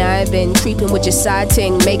you conniving, creeping with your side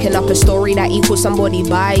ting, making up a story that equals somebody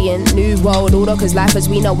buying. New world order, cause life as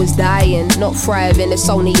we know is dying, not thriving. It's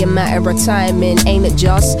only a matter of timing, ain't it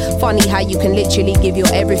just funny how you can literally give your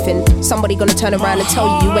everything? Somebody gonna turn around and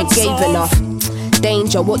tell you you ain't gave enough.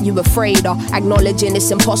 Danger, what you afraid of? Acknowledging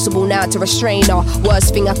it's impossible now to restrain her.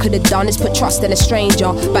 Worst thing I could have done is put trust in a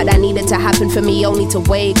stranger, but that needed to happen for me only to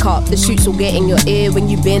wake up. The shoots will get in your ear when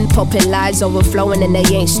you've been popping, lies overflowing and they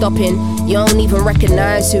ain't stopping. You don't even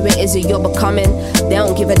recognize who it is that you're becoming. They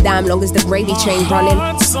don't give a damn long as the gravy train running.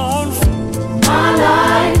 My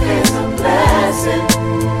life is a blessing,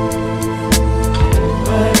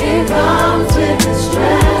 but it comes with its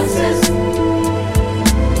stresses,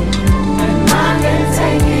 and I can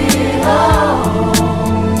take it all.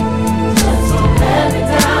 Just don't let me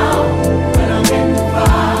down when I'm in the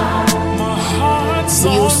fire.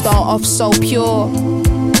 We all start off so pure,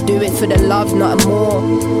 do it for the love, nothing more.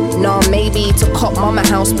 Nah, maybe to cop mama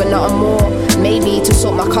house, but nothing more. Maybe to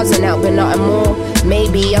sort my cousin out, but nothing more.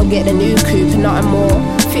 Maybe I'll get a new coupe, nothing more.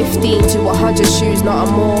 15 to 100 shoes,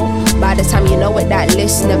 nothing more. By the time you know it, that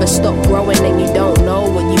list never stop growing, and you don't know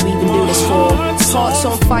what you even do this for. Hearts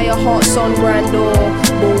on fire, hearts on grandeur.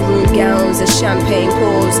 Ballroom gowns and champagne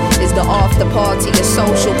pours. Is the after party a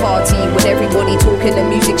social party with everybody talking? The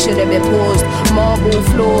music should have been paused. Marble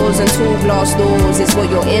floors and tall glass doors is what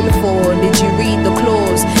you're in for. Did you read the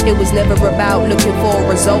clause? It was never about looking for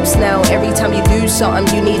results. Now every time you do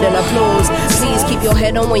something you need an applause. Please keep your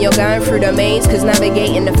head on when you're going through the maze, cause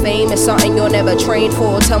navigating the fame is something you're never trained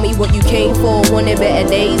for. Tell me what you came for, wanted better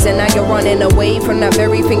days, and now you're running away from that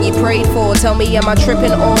very thing you prayed for. Tell me, am I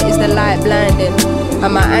tripping or is the light blinding?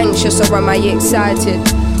 Am I anxious or am I excited?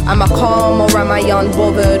 Am I calm or am I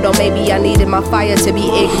unbothered? Or maybe I needed my fire to be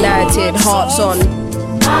ignited. Hearts on.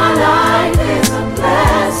 My life is a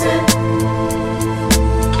blessing,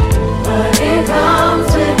 but it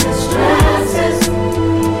comes with its stresses,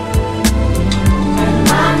 and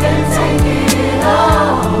I can take it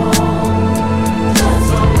all. Just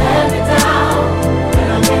don't let me down when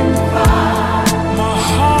I'm in the fire. My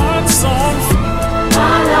heart's on fire.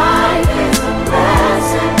 My life is a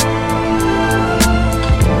blessing,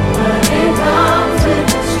 but it comes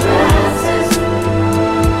with its stresses,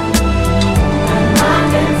 and I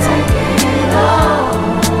can take it all.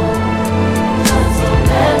 Just don't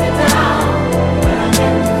let me down when I'm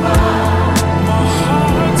in the fire. My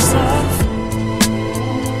heart's on fire.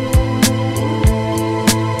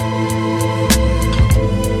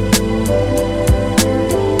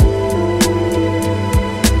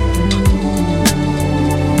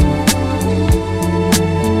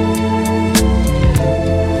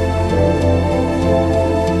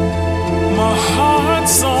 My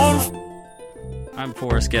heart's on fire. I'm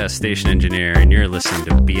Forrest Guest, station engineer, and you're listening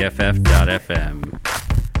to BFF.FM.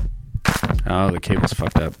 Oh, the cable's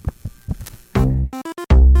fucked up.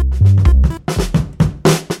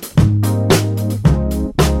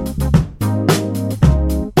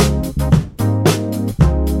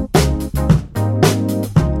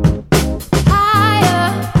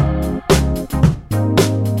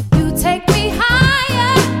 You take me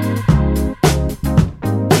higher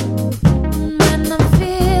when I'm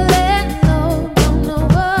feeling low. Don't know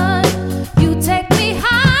what. You take me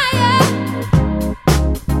higher.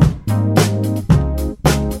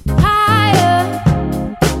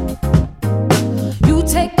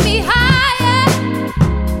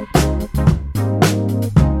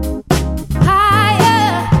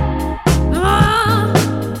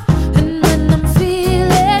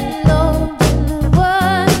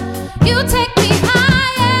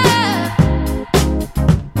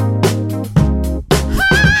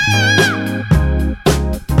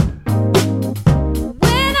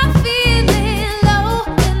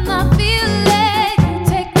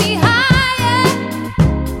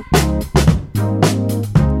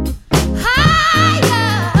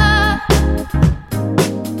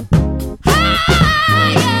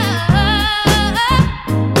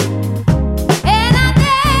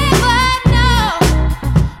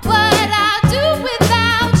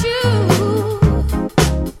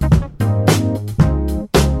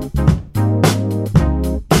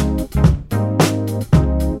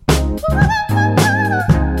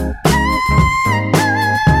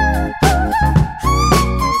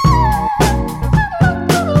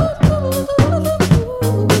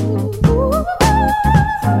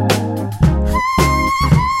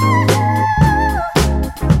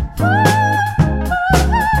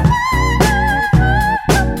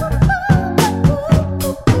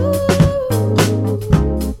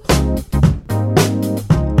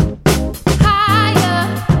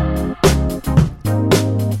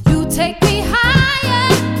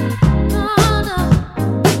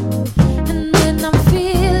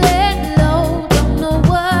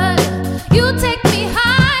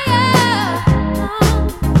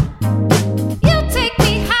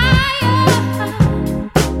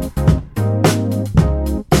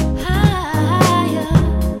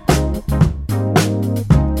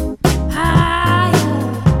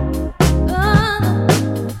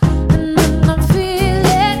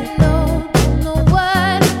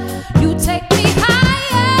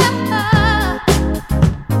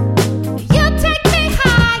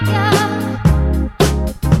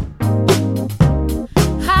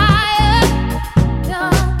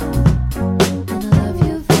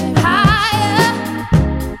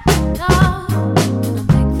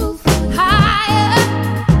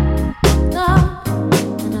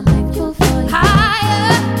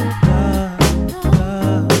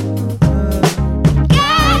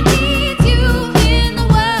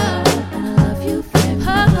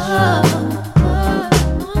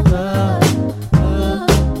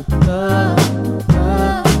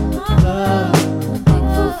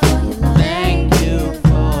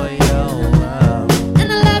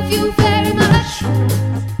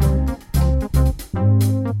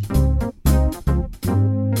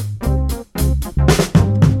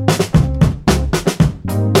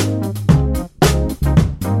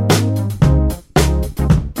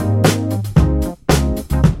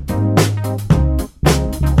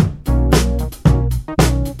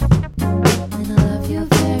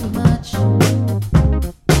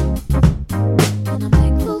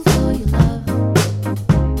 thankful for your love.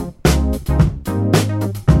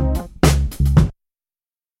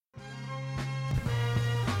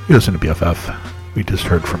 You listen to BFF. We just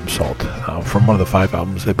heard from Salt, from one of the 5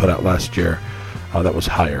 albums they put out last year. That was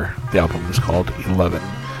Higher. The album was called 11.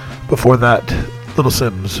 Before that, Little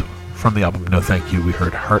Sims from the album No Thank You. We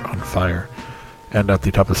heard Heart on Fire. And at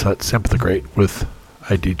the top of the set, Samp the Great with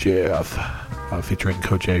IDJF, featuring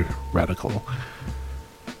Koj Radical.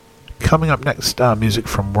 Coming up next, music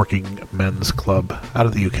from Working Men's Club out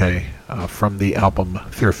of the UK, from the album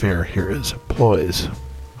Fear Fear. Here is Ploys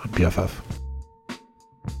on BFF.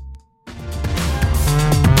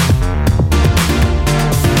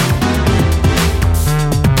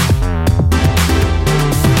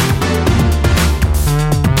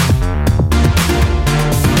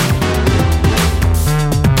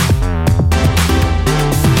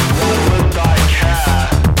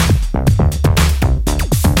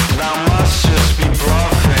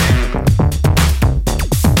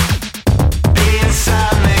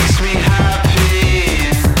 Makes me happy.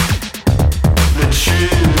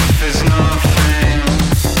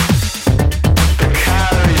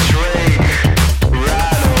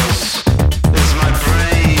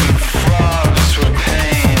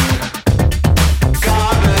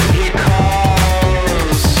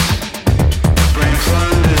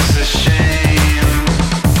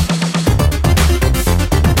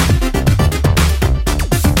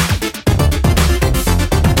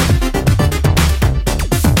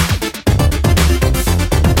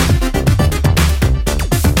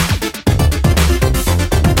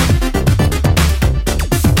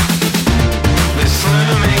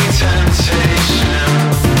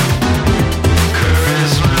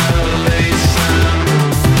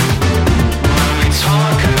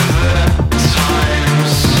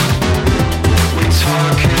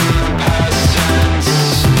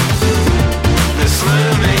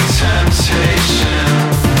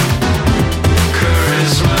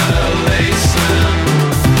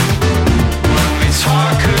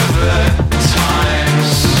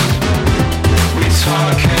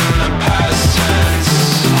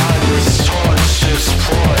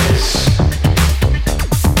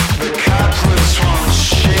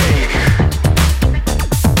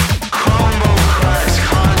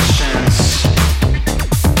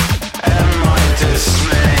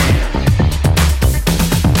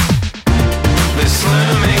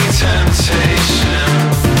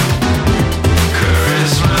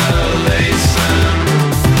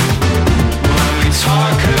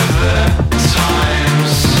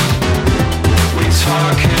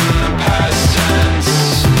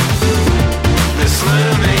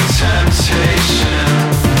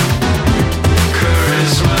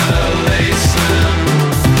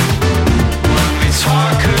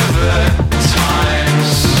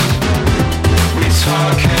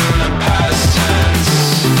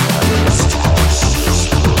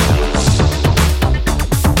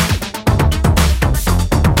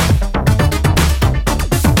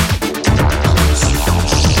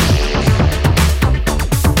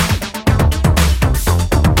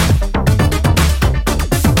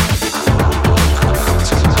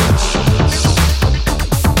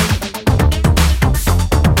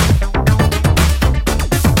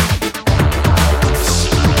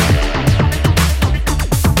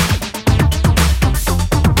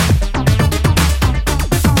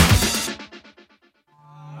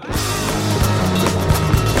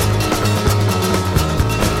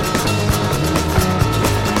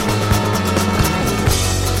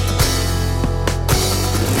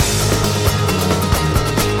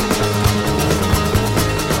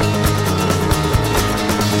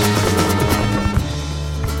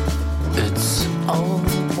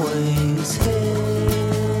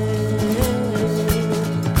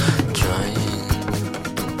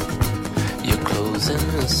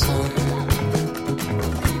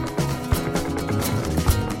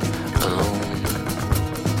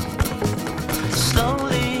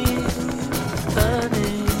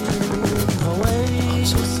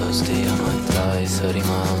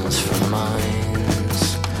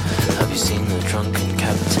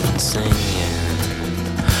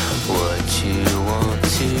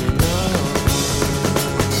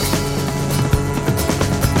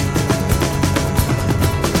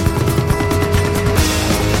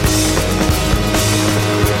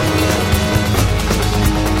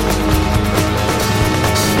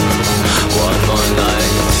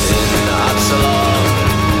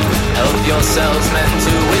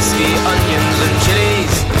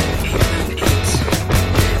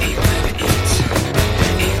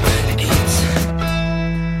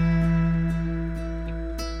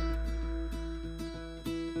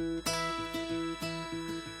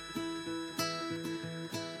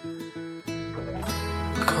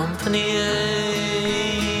 company,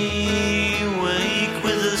 wake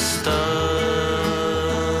with a start.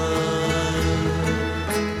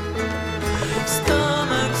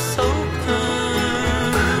 Stomachs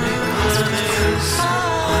open,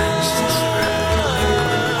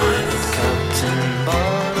 Captain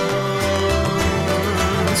Bottles,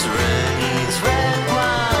 Reddy's red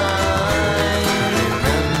wine.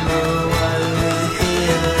 Remember why we're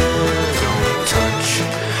here. Don't touch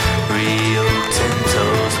Rio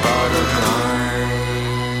Tinto's bottom line.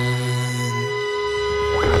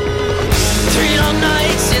 3 long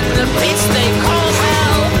nights in the pits they call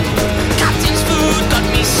hell. Captain's food got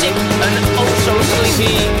me sick and oh so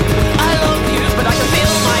sleepy. I love you, but I can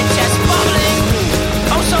feel my chest bubbling.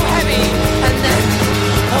 Oh so heavy, and then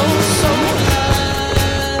oh so light.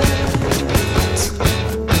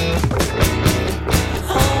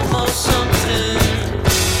 Almost something.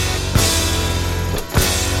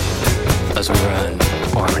 As we ran,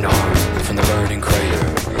 arm in arm, from the burning crater,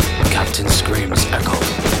 Captain screams echo.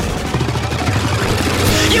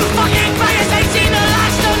 You fucking faggots ain't seen the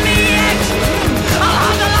last of me yet! I'll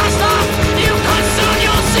have the last laugh, you cunts soon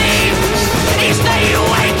you'll see! Each day you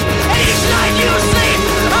wake, and each night you sleep,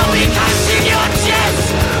 and we can sing your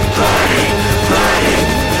chest! Burning, burning!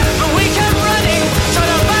 But we kept running, till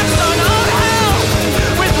the backs on all hell!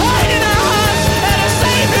 With pride in our hearts, and a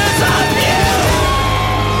savior's on you!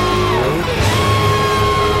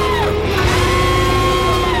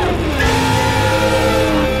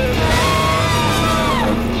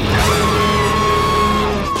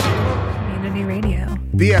 Community radio.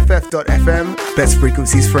 BFF.FM, best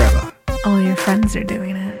frequencies forever. All your friends are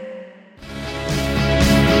doing it.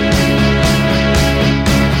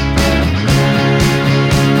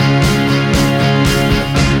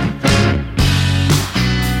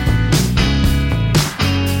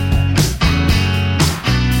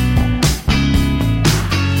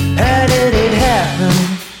 How did it happen?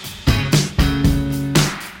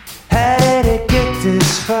 How did it get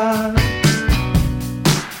this far?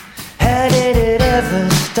 How did it ever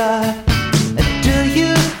start? Do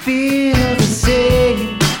you feel the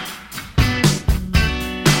same?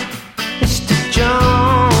 Mr.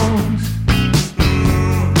 Jones,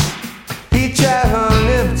 he drive on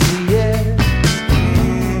empty, yeah.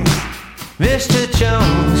 Mr.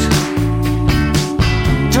 Jones,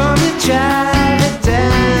 don't you drive it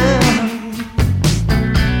down.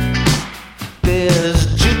 There's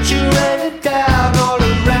choo-choo running down all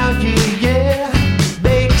around you, yeah.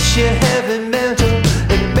 Makes you heavy mental,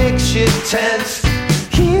 it makes you tense.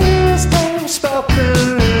 Here's name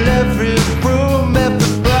spoken in every room,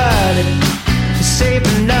 everybody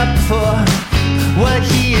saving up for what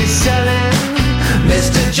he is selling.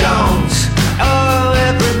 Mr. Jones, oh,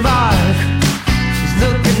 every mark is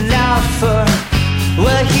looking out for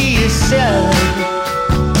what he is selling.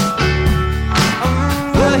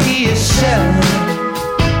 What he is selling.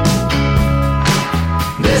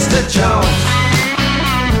 Mr. Jones.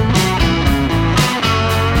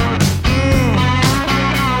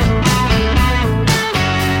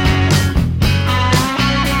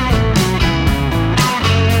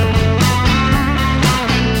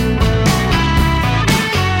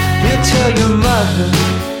 You tell your mother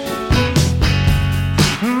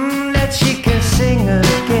that she can sing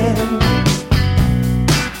again,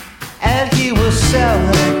 and he will sell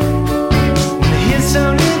her his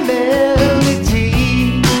only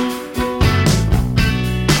melody.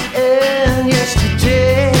 And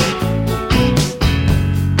yesterday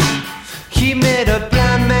he made a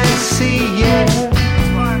blind man see, yeah.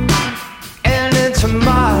 And then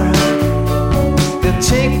tomorrow they'll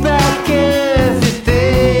take back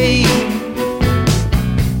everything.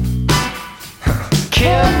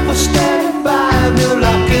 Careful standing by, we'll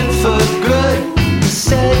lock in for good. He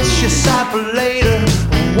said she'll suffer later,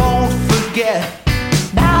 won't forget.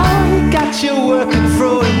 Now he got you working,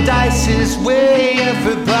 throwing dice his way.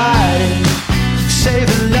 Everybody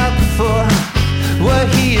saving up for what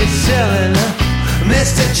he is selling.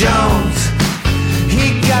 Mr. Jones, he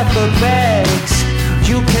got the bags.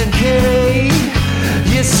 You can carry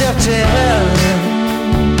yourself to hell.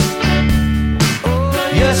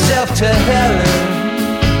 Yourself to hell.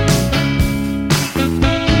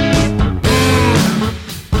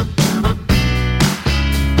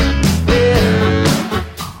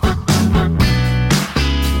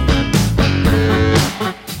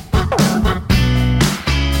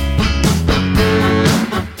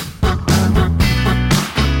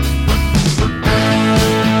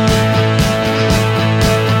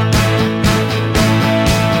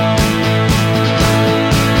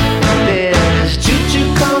 There's choo-choo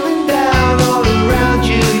coming down all around.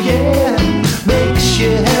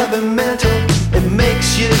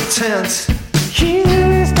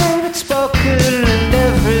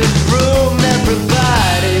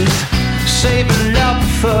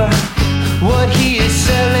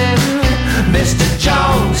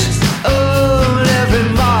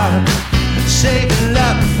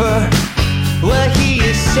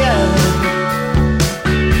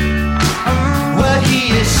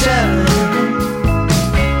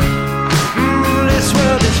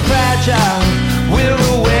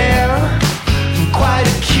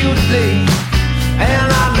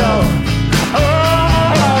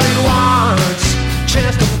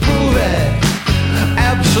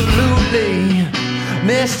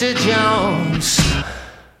 Jones.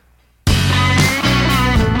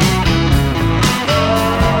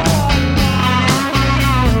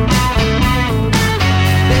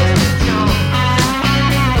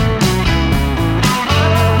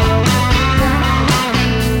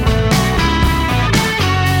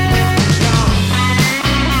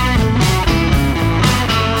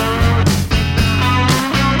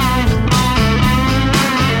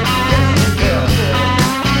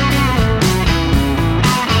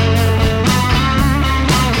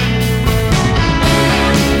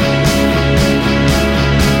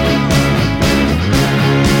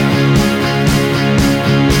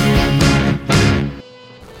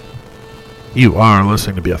 You are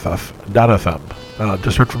listening to BFF.FM.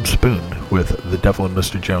 Just heard from Spoon with The Devil and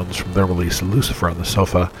Mr. Jones from their release Lucifer on the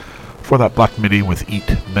Sofa. For that, Black Midi with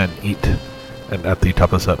Eat Men Eat. And at the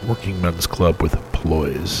top of that, Working Men's Club with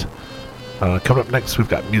Ploys. Coming up next, we've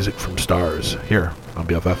got music from Stars here on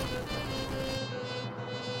BFF.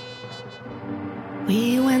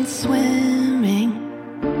 We went swimming,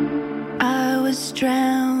 I was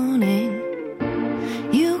drowning.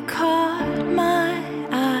 You caught my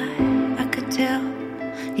eye, I could tell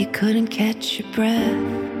you couldn't catch your breath.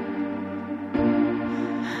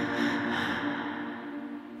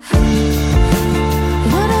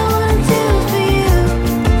 What I wouldn't do for you,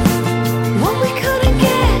 what we couldn't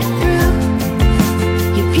get through.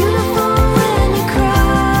 You're beautiful when you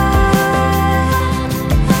cry,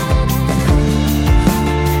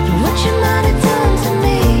 and what you might have done to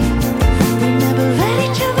me. We never let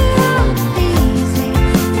each other off easy,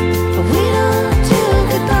 but we don't do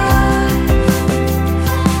goodbye.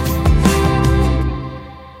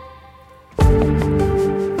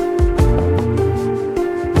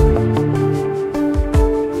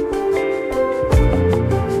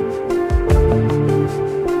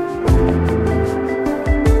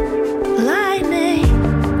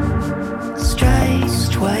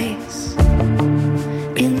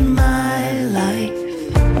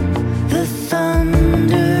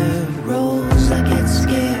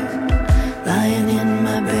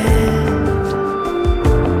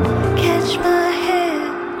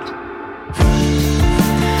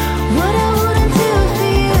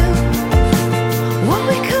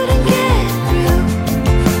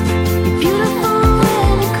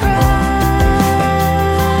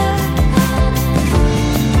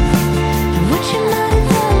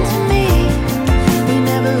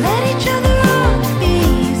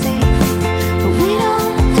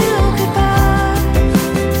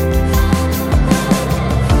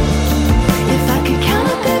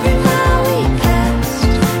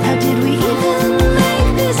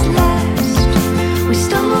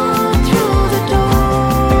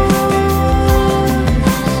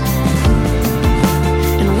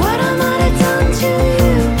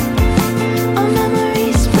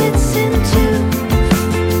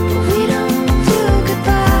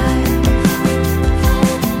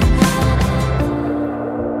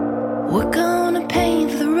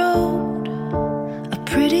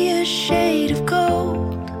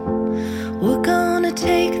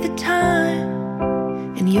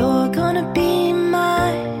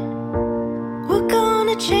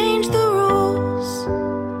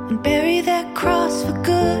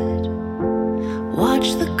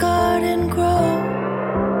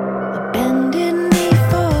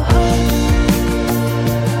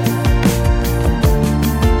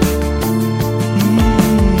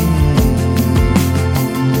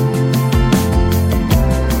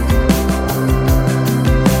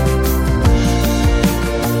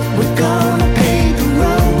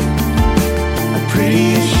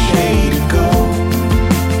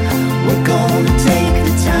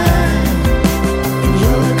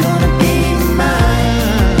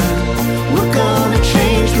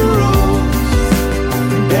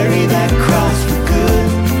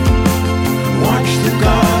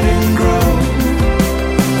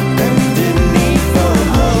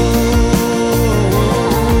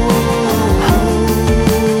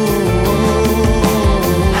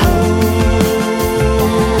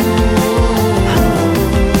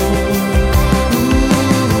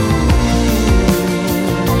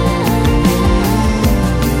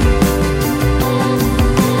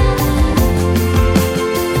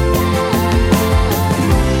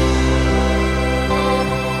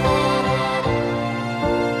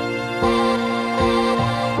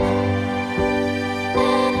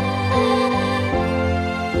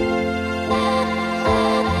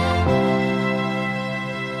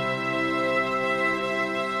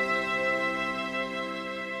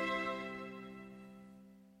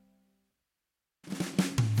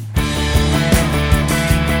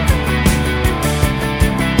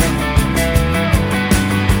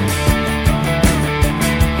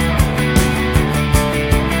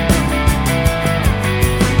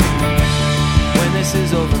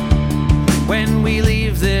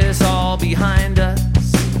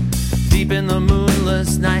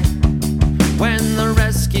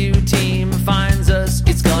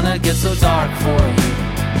 so dark for you.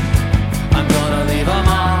 I'm gonna leave a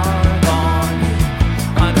mark on you.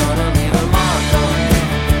 I'm gonna leave a mark on you.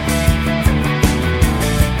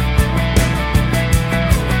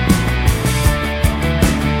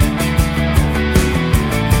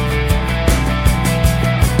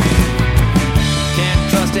 Can't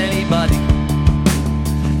trust anybody,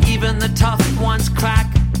 even the tough ones crack.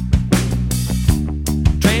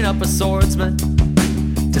 Train up a swordsman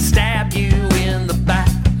to stab you in the back.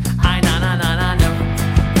 I know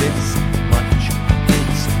this much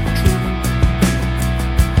is true.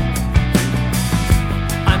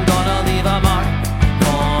 I'm gonna leave a mark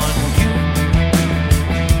on you.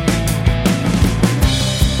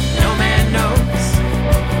 No man knows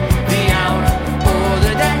the hour or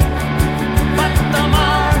the day, but the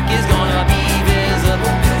mark is gonna be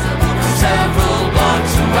visible several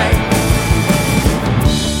blocks away.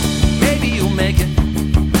 Maybe you'll make it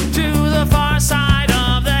to the far side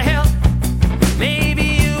of the hill. Maybe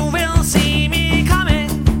you will see me coming,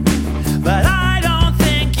 but I don't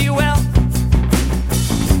think you will.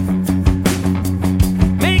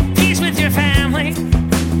 Make peace with your family.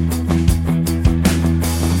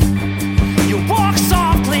 You walk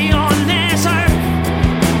softly on this earth.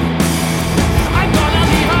 I'm gonna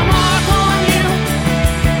leave a mark on you.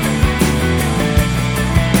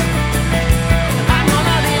 I'm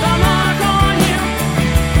gonna leave a mark on you.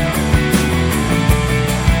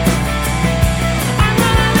 I'm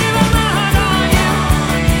gonna leave a mark on you.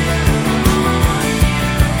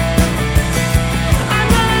 I'm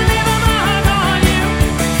gonna leave a mark on you.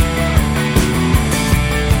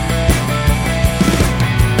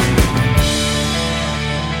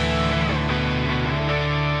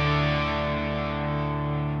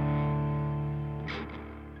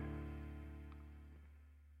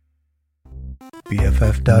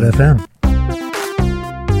 BFF.FM.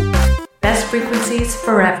 Best frequencies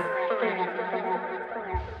forever.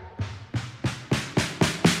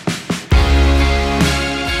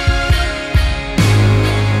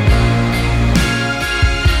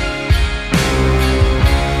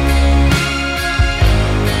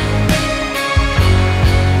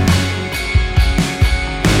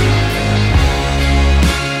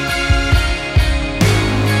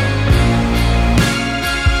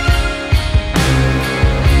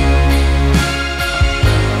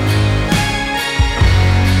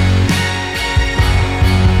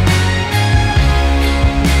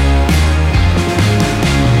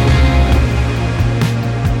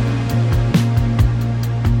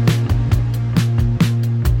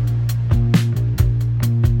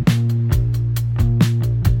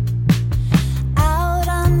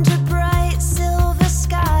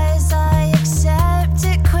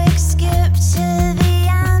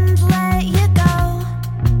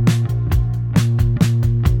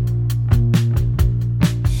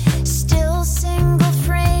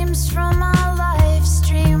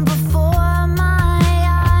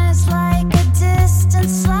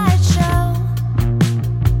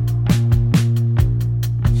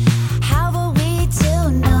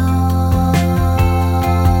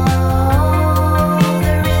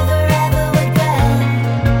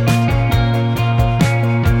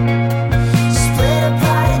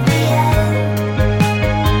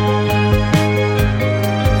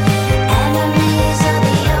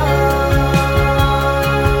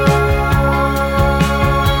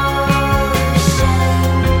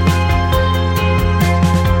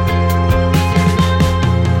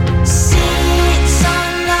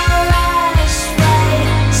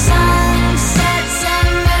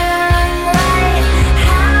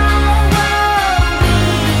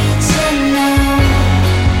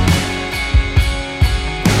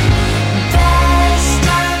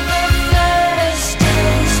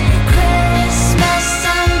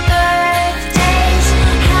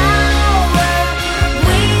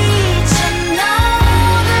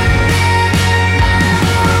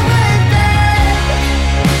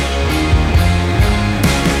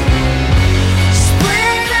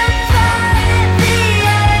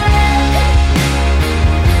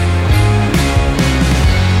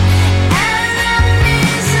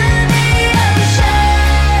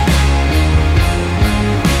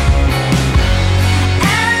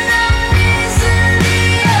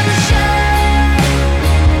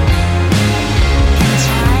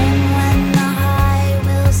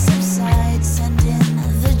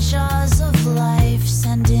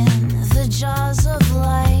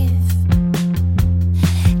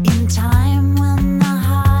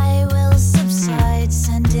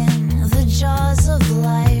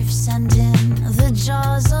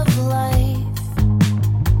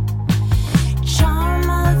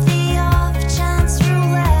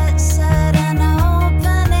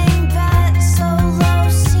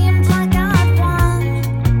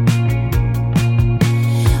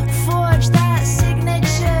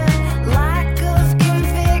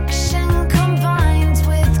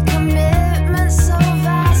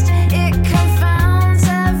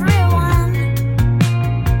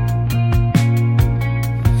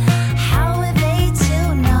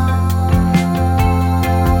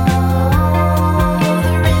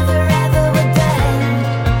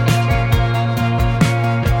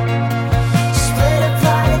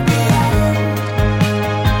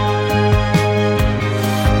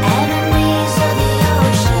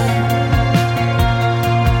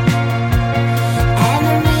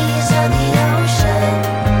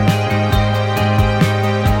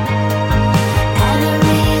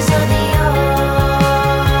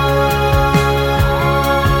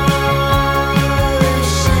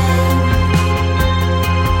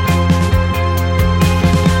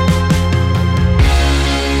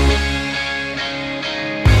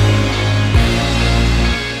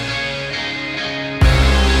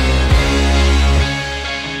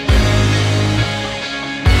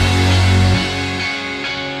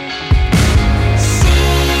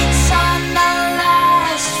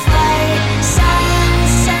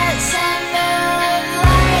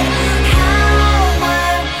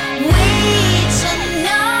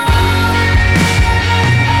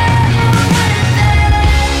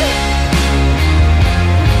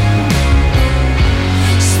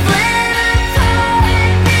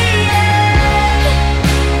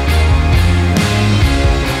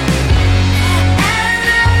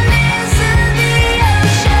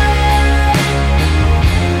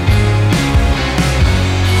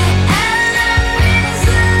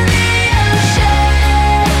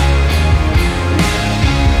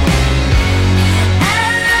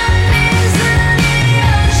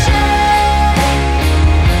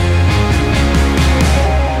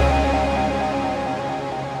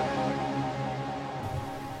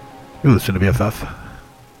 You listen to BFF.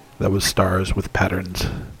 That was Stars with Patterns.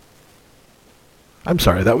 I'm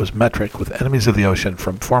sorry, that was Metric with Enemies of the Ocean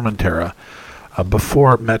from Formentera.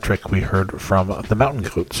 Before Metric, we heard from the Mountain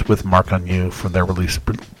Goats with Mark on You from their release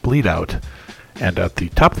Bleed Out. And at the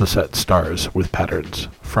top of the set, Stars with Patterns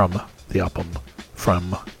from the album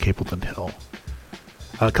From Capleton Hill.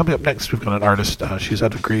 Coming up next, we've got an artist. She's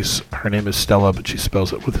out of Greece. Her name is Stella, but she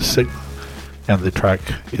spells it with a sig. And the track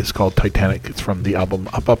is called Titanic. It's from the album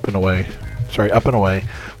Up and Away.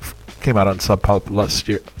 Came out on Sub Pop last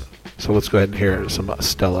year. So let's go ahead and hear some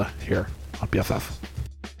Stella here on BFF.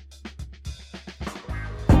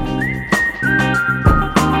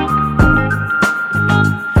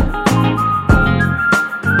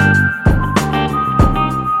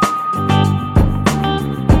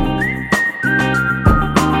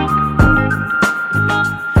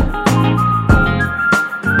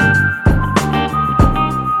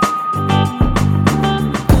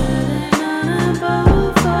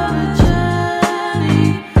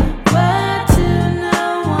 Where to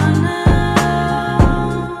no one else.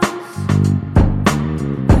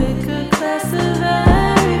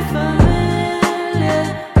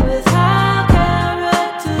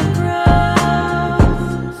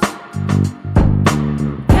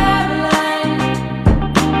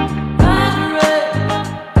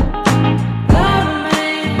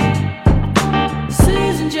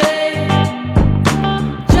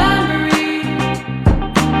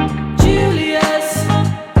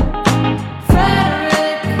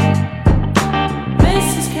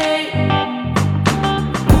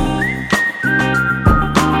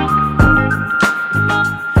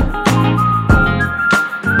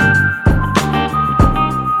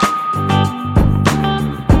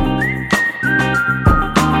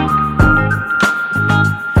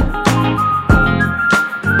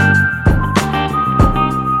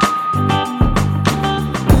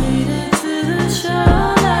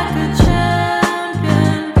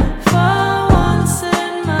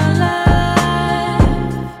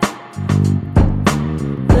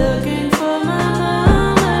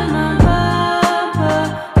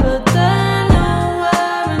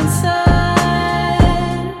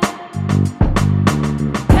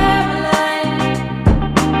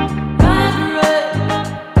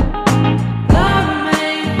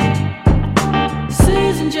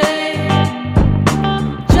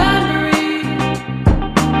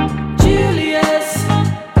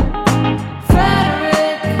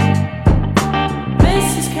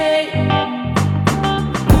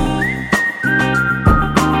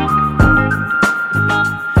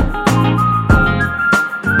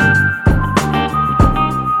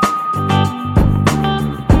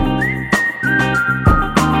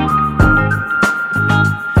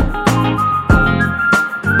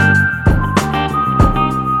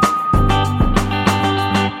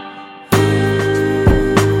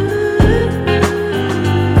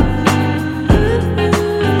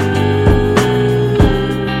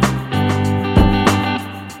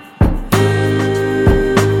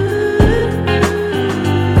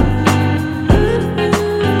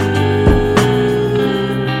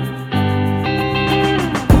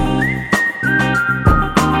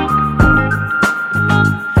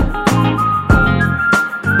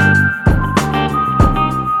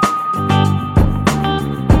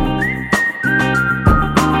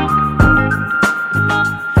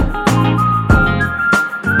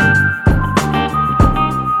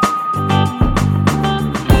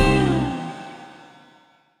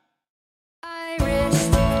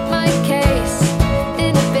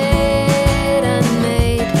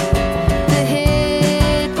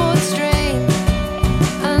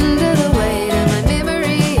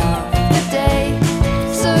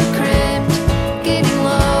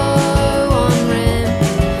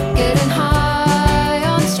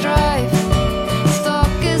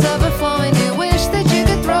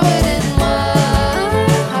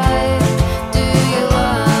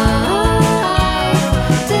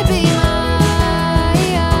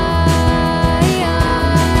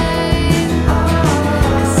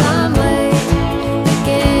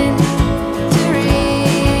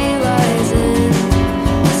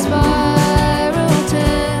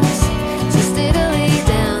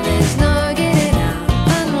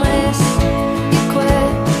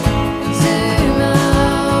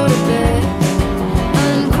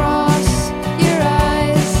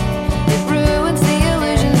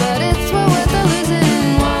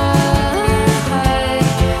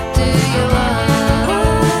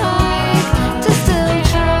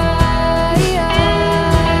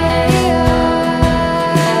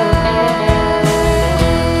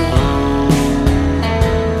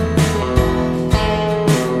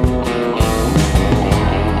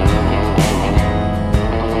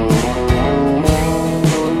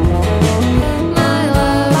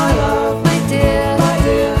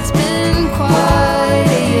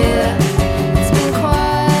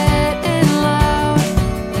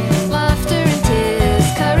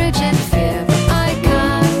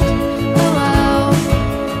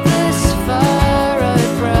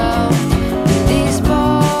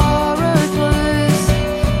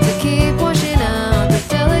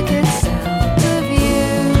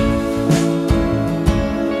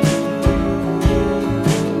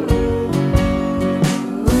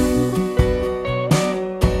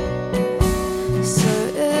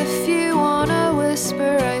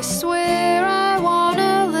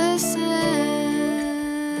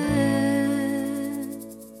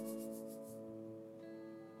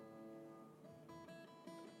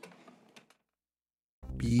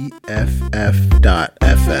 BFF.FM.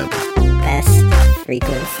 Best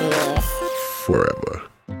frequencies forever.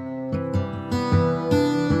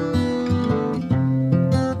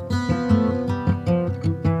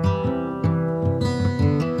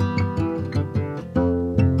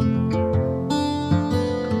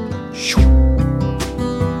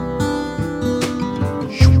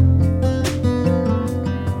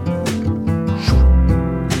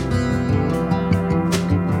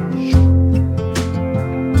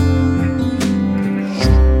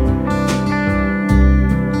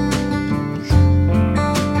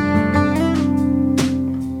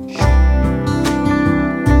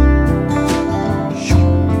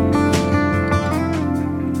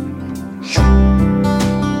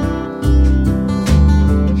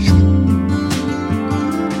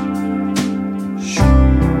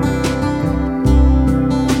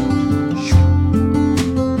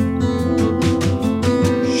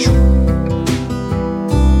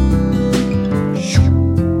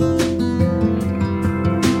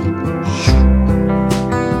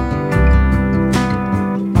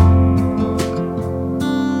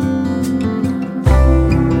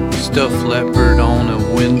 Stuffed leopard on a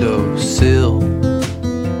windowsill.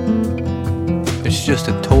 It's just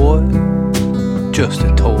a toy, just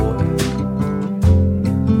a toy.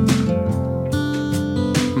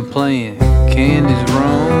 I'm playing Candy's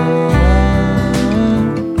Run.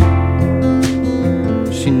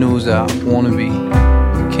 She knows I wanna be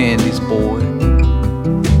Candy's boy.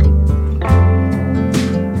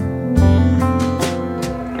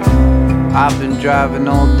 I've been driving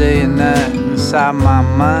all day and night inside my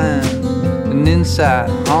mind, and inside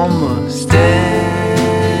I'ma stay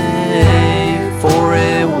for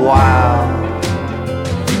a while.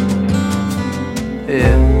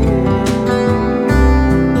 Yeah.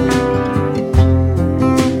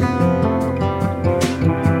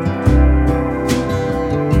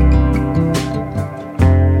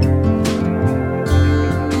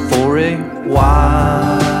 For a while.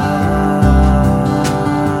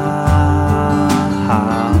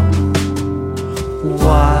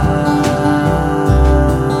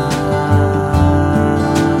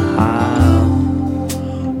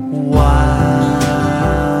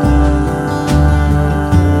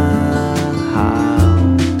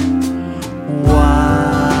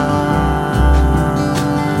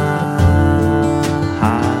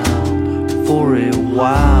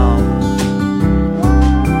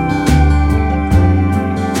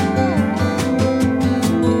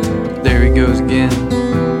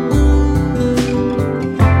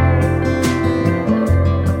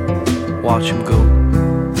 Watch him go.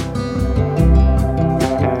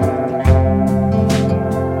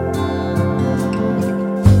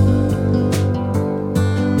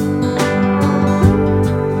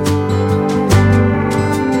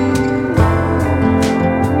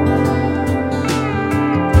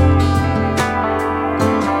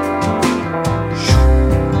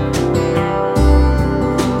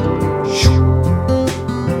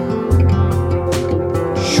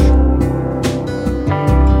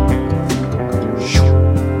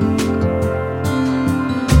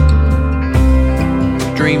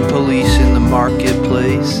 Dream police in the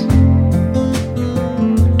marketplace,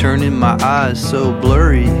 turning my eyes so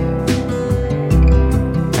blurry.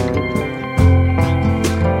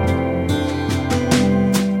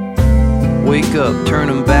 Wake up, turn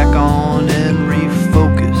them back on and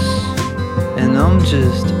refocus, and I'm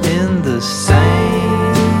just in the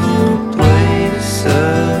same place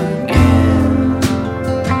again.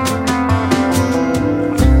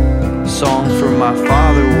 Song from my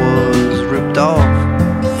father was ripped off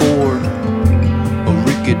for a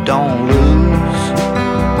Ricky don't lose.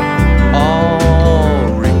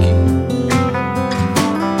 Oh, Ricky.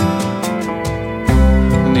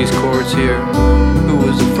 And these chords here, who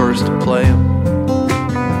was the first to play them?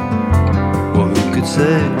 Well, who could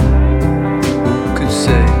say? Who could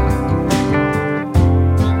say?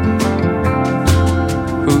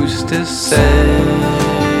 Who's to say?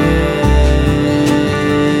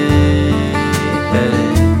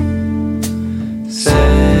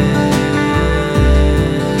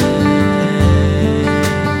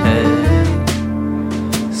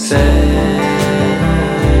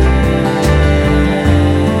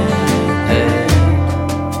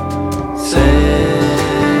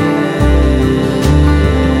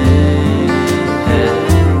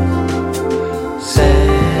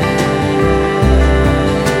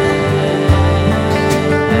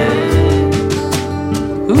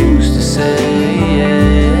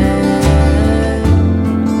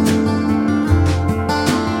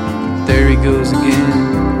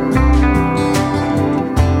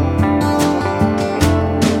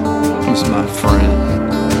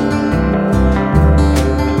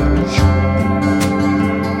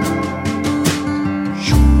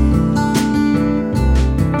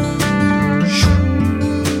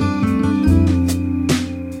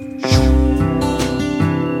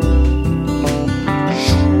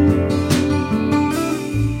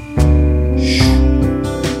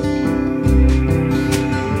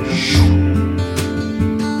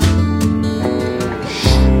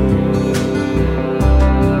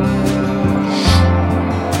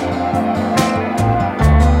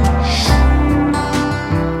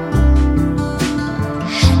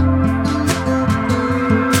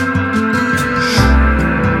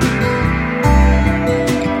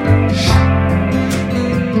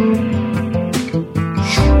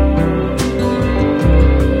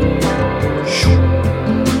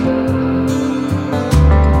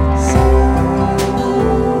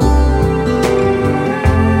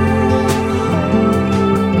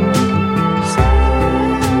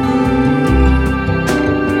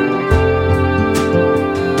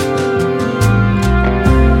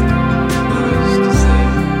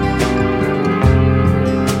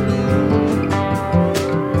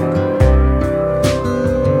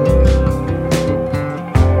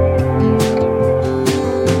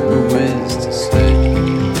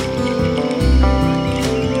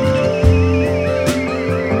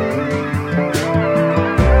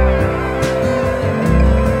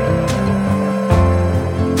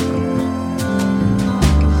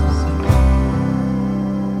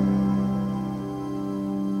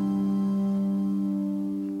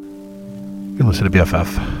 to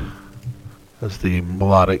BFF. As the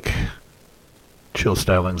melodic chill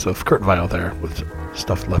stylings of Kurt Weill there with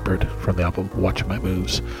Stuffed Leopard from the album Watching My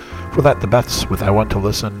Moves. For that, the Beths with I Want to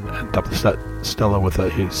Listen, and top of the set, Stella with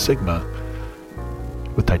a Sigma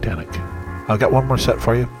with Titanic. I've got one more set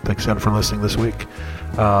for you. Thanks again for listening this week.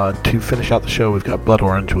 To finish out the show, we've got Blood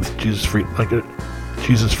Orange with Jesus Freak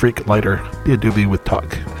Lighter, Dia Doobie with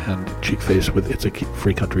Talk, and Cheek Face with It's a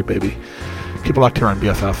Free Country Baby. Keep it locked here on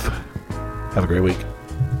BFF. Have a great week.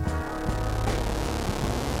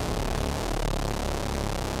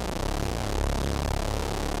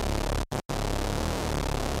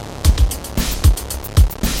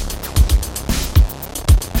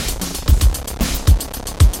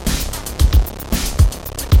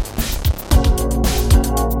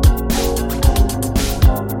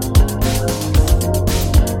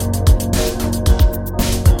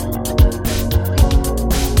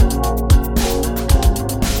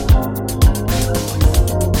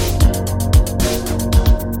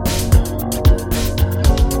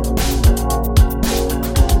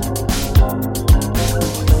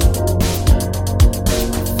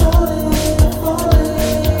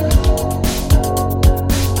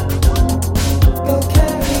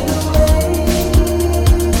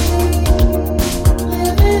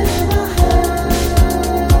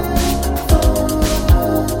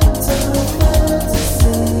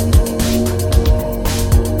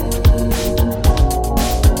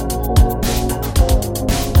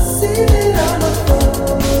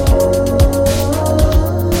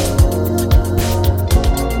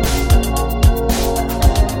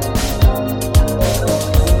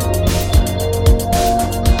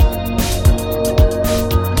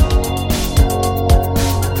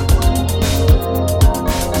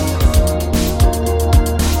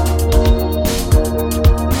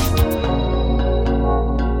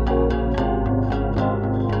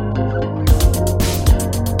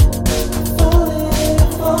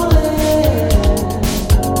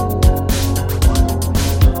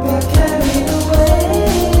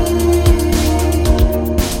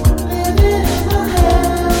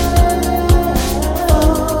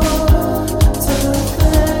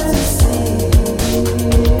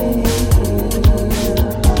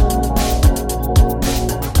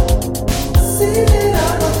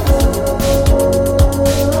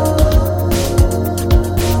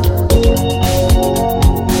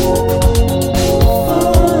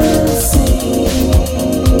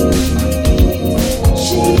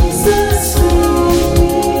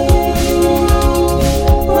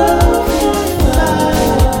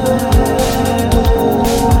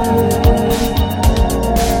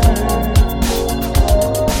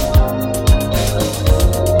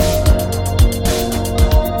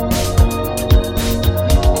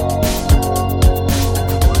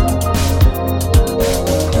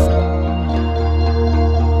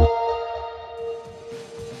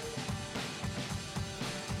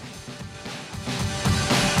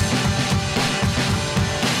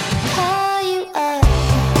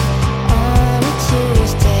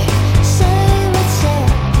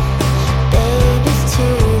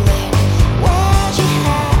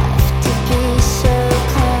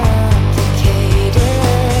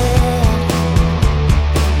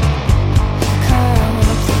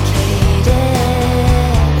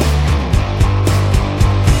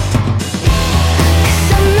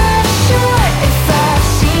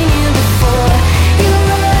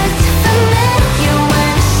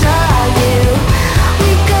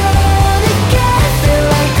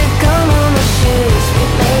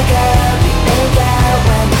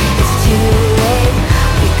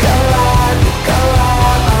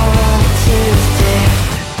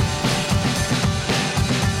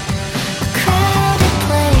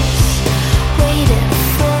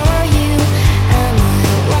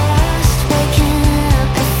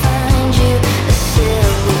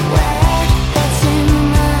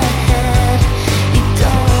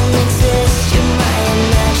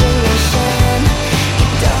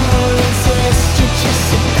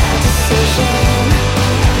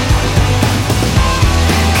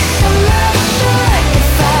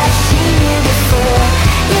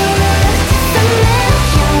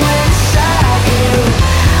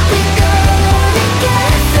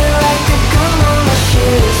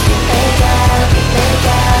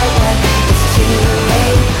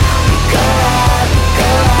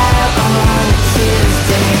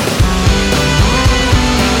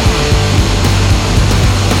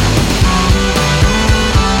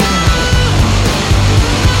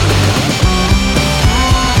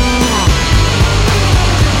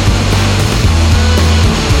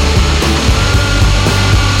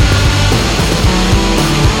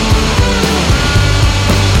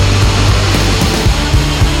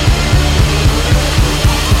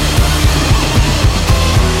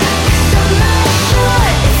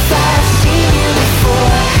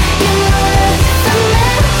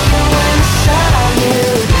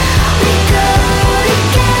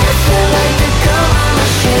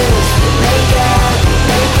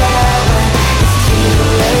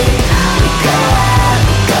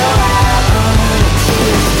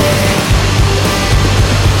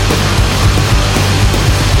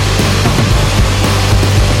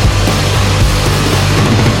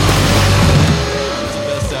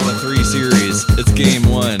 series. It's game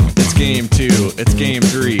 1, it's game 2, it's game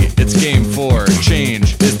 3, it's game 4.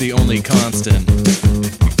 Change is the only constant.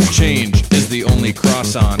 Change is the only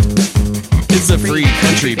croissant. It's a free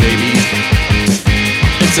country, baby.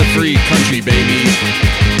 It's a free country, baby.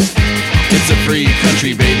 It's a free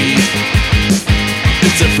country, baby.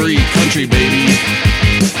 It's a free country, baby.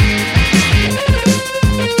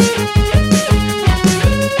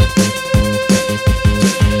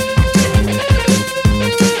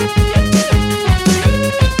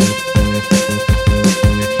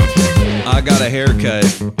 I got a haircut,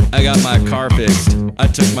 I got my car fixed, I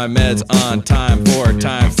took my meds on time 4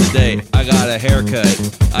 times today. I got a haircut,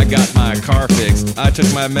 I got my car fixed, I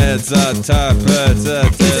took my meds on time. It's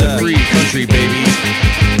a free country, baby.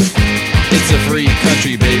 It's a free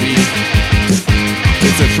country, baby.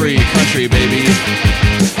 It's a free country, baby.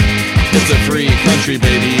 It's a free country,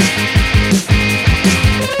 baby.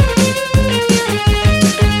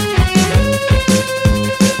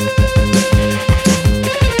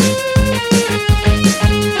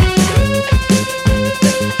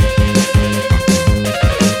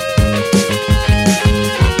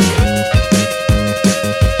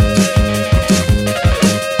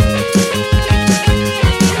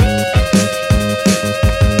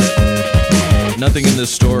 Nothing in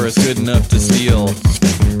this store is good enough to steal.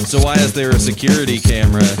 So why is there a security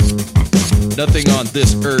camera? Nothing on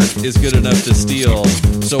this earth is good enough to steal.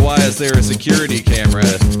 So why is there a security camera?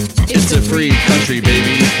 It's a free country,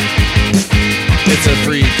 baby. It's a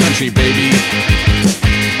free country, baby.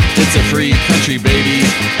 It's a free country, baby.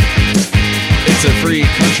 It's a free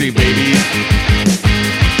country, baby.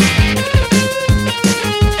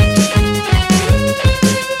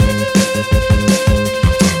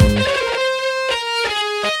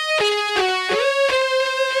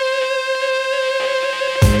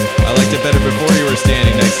 I liked it better before you were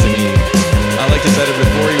standing next to me. I liked it better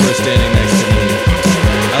before you were standing next to me.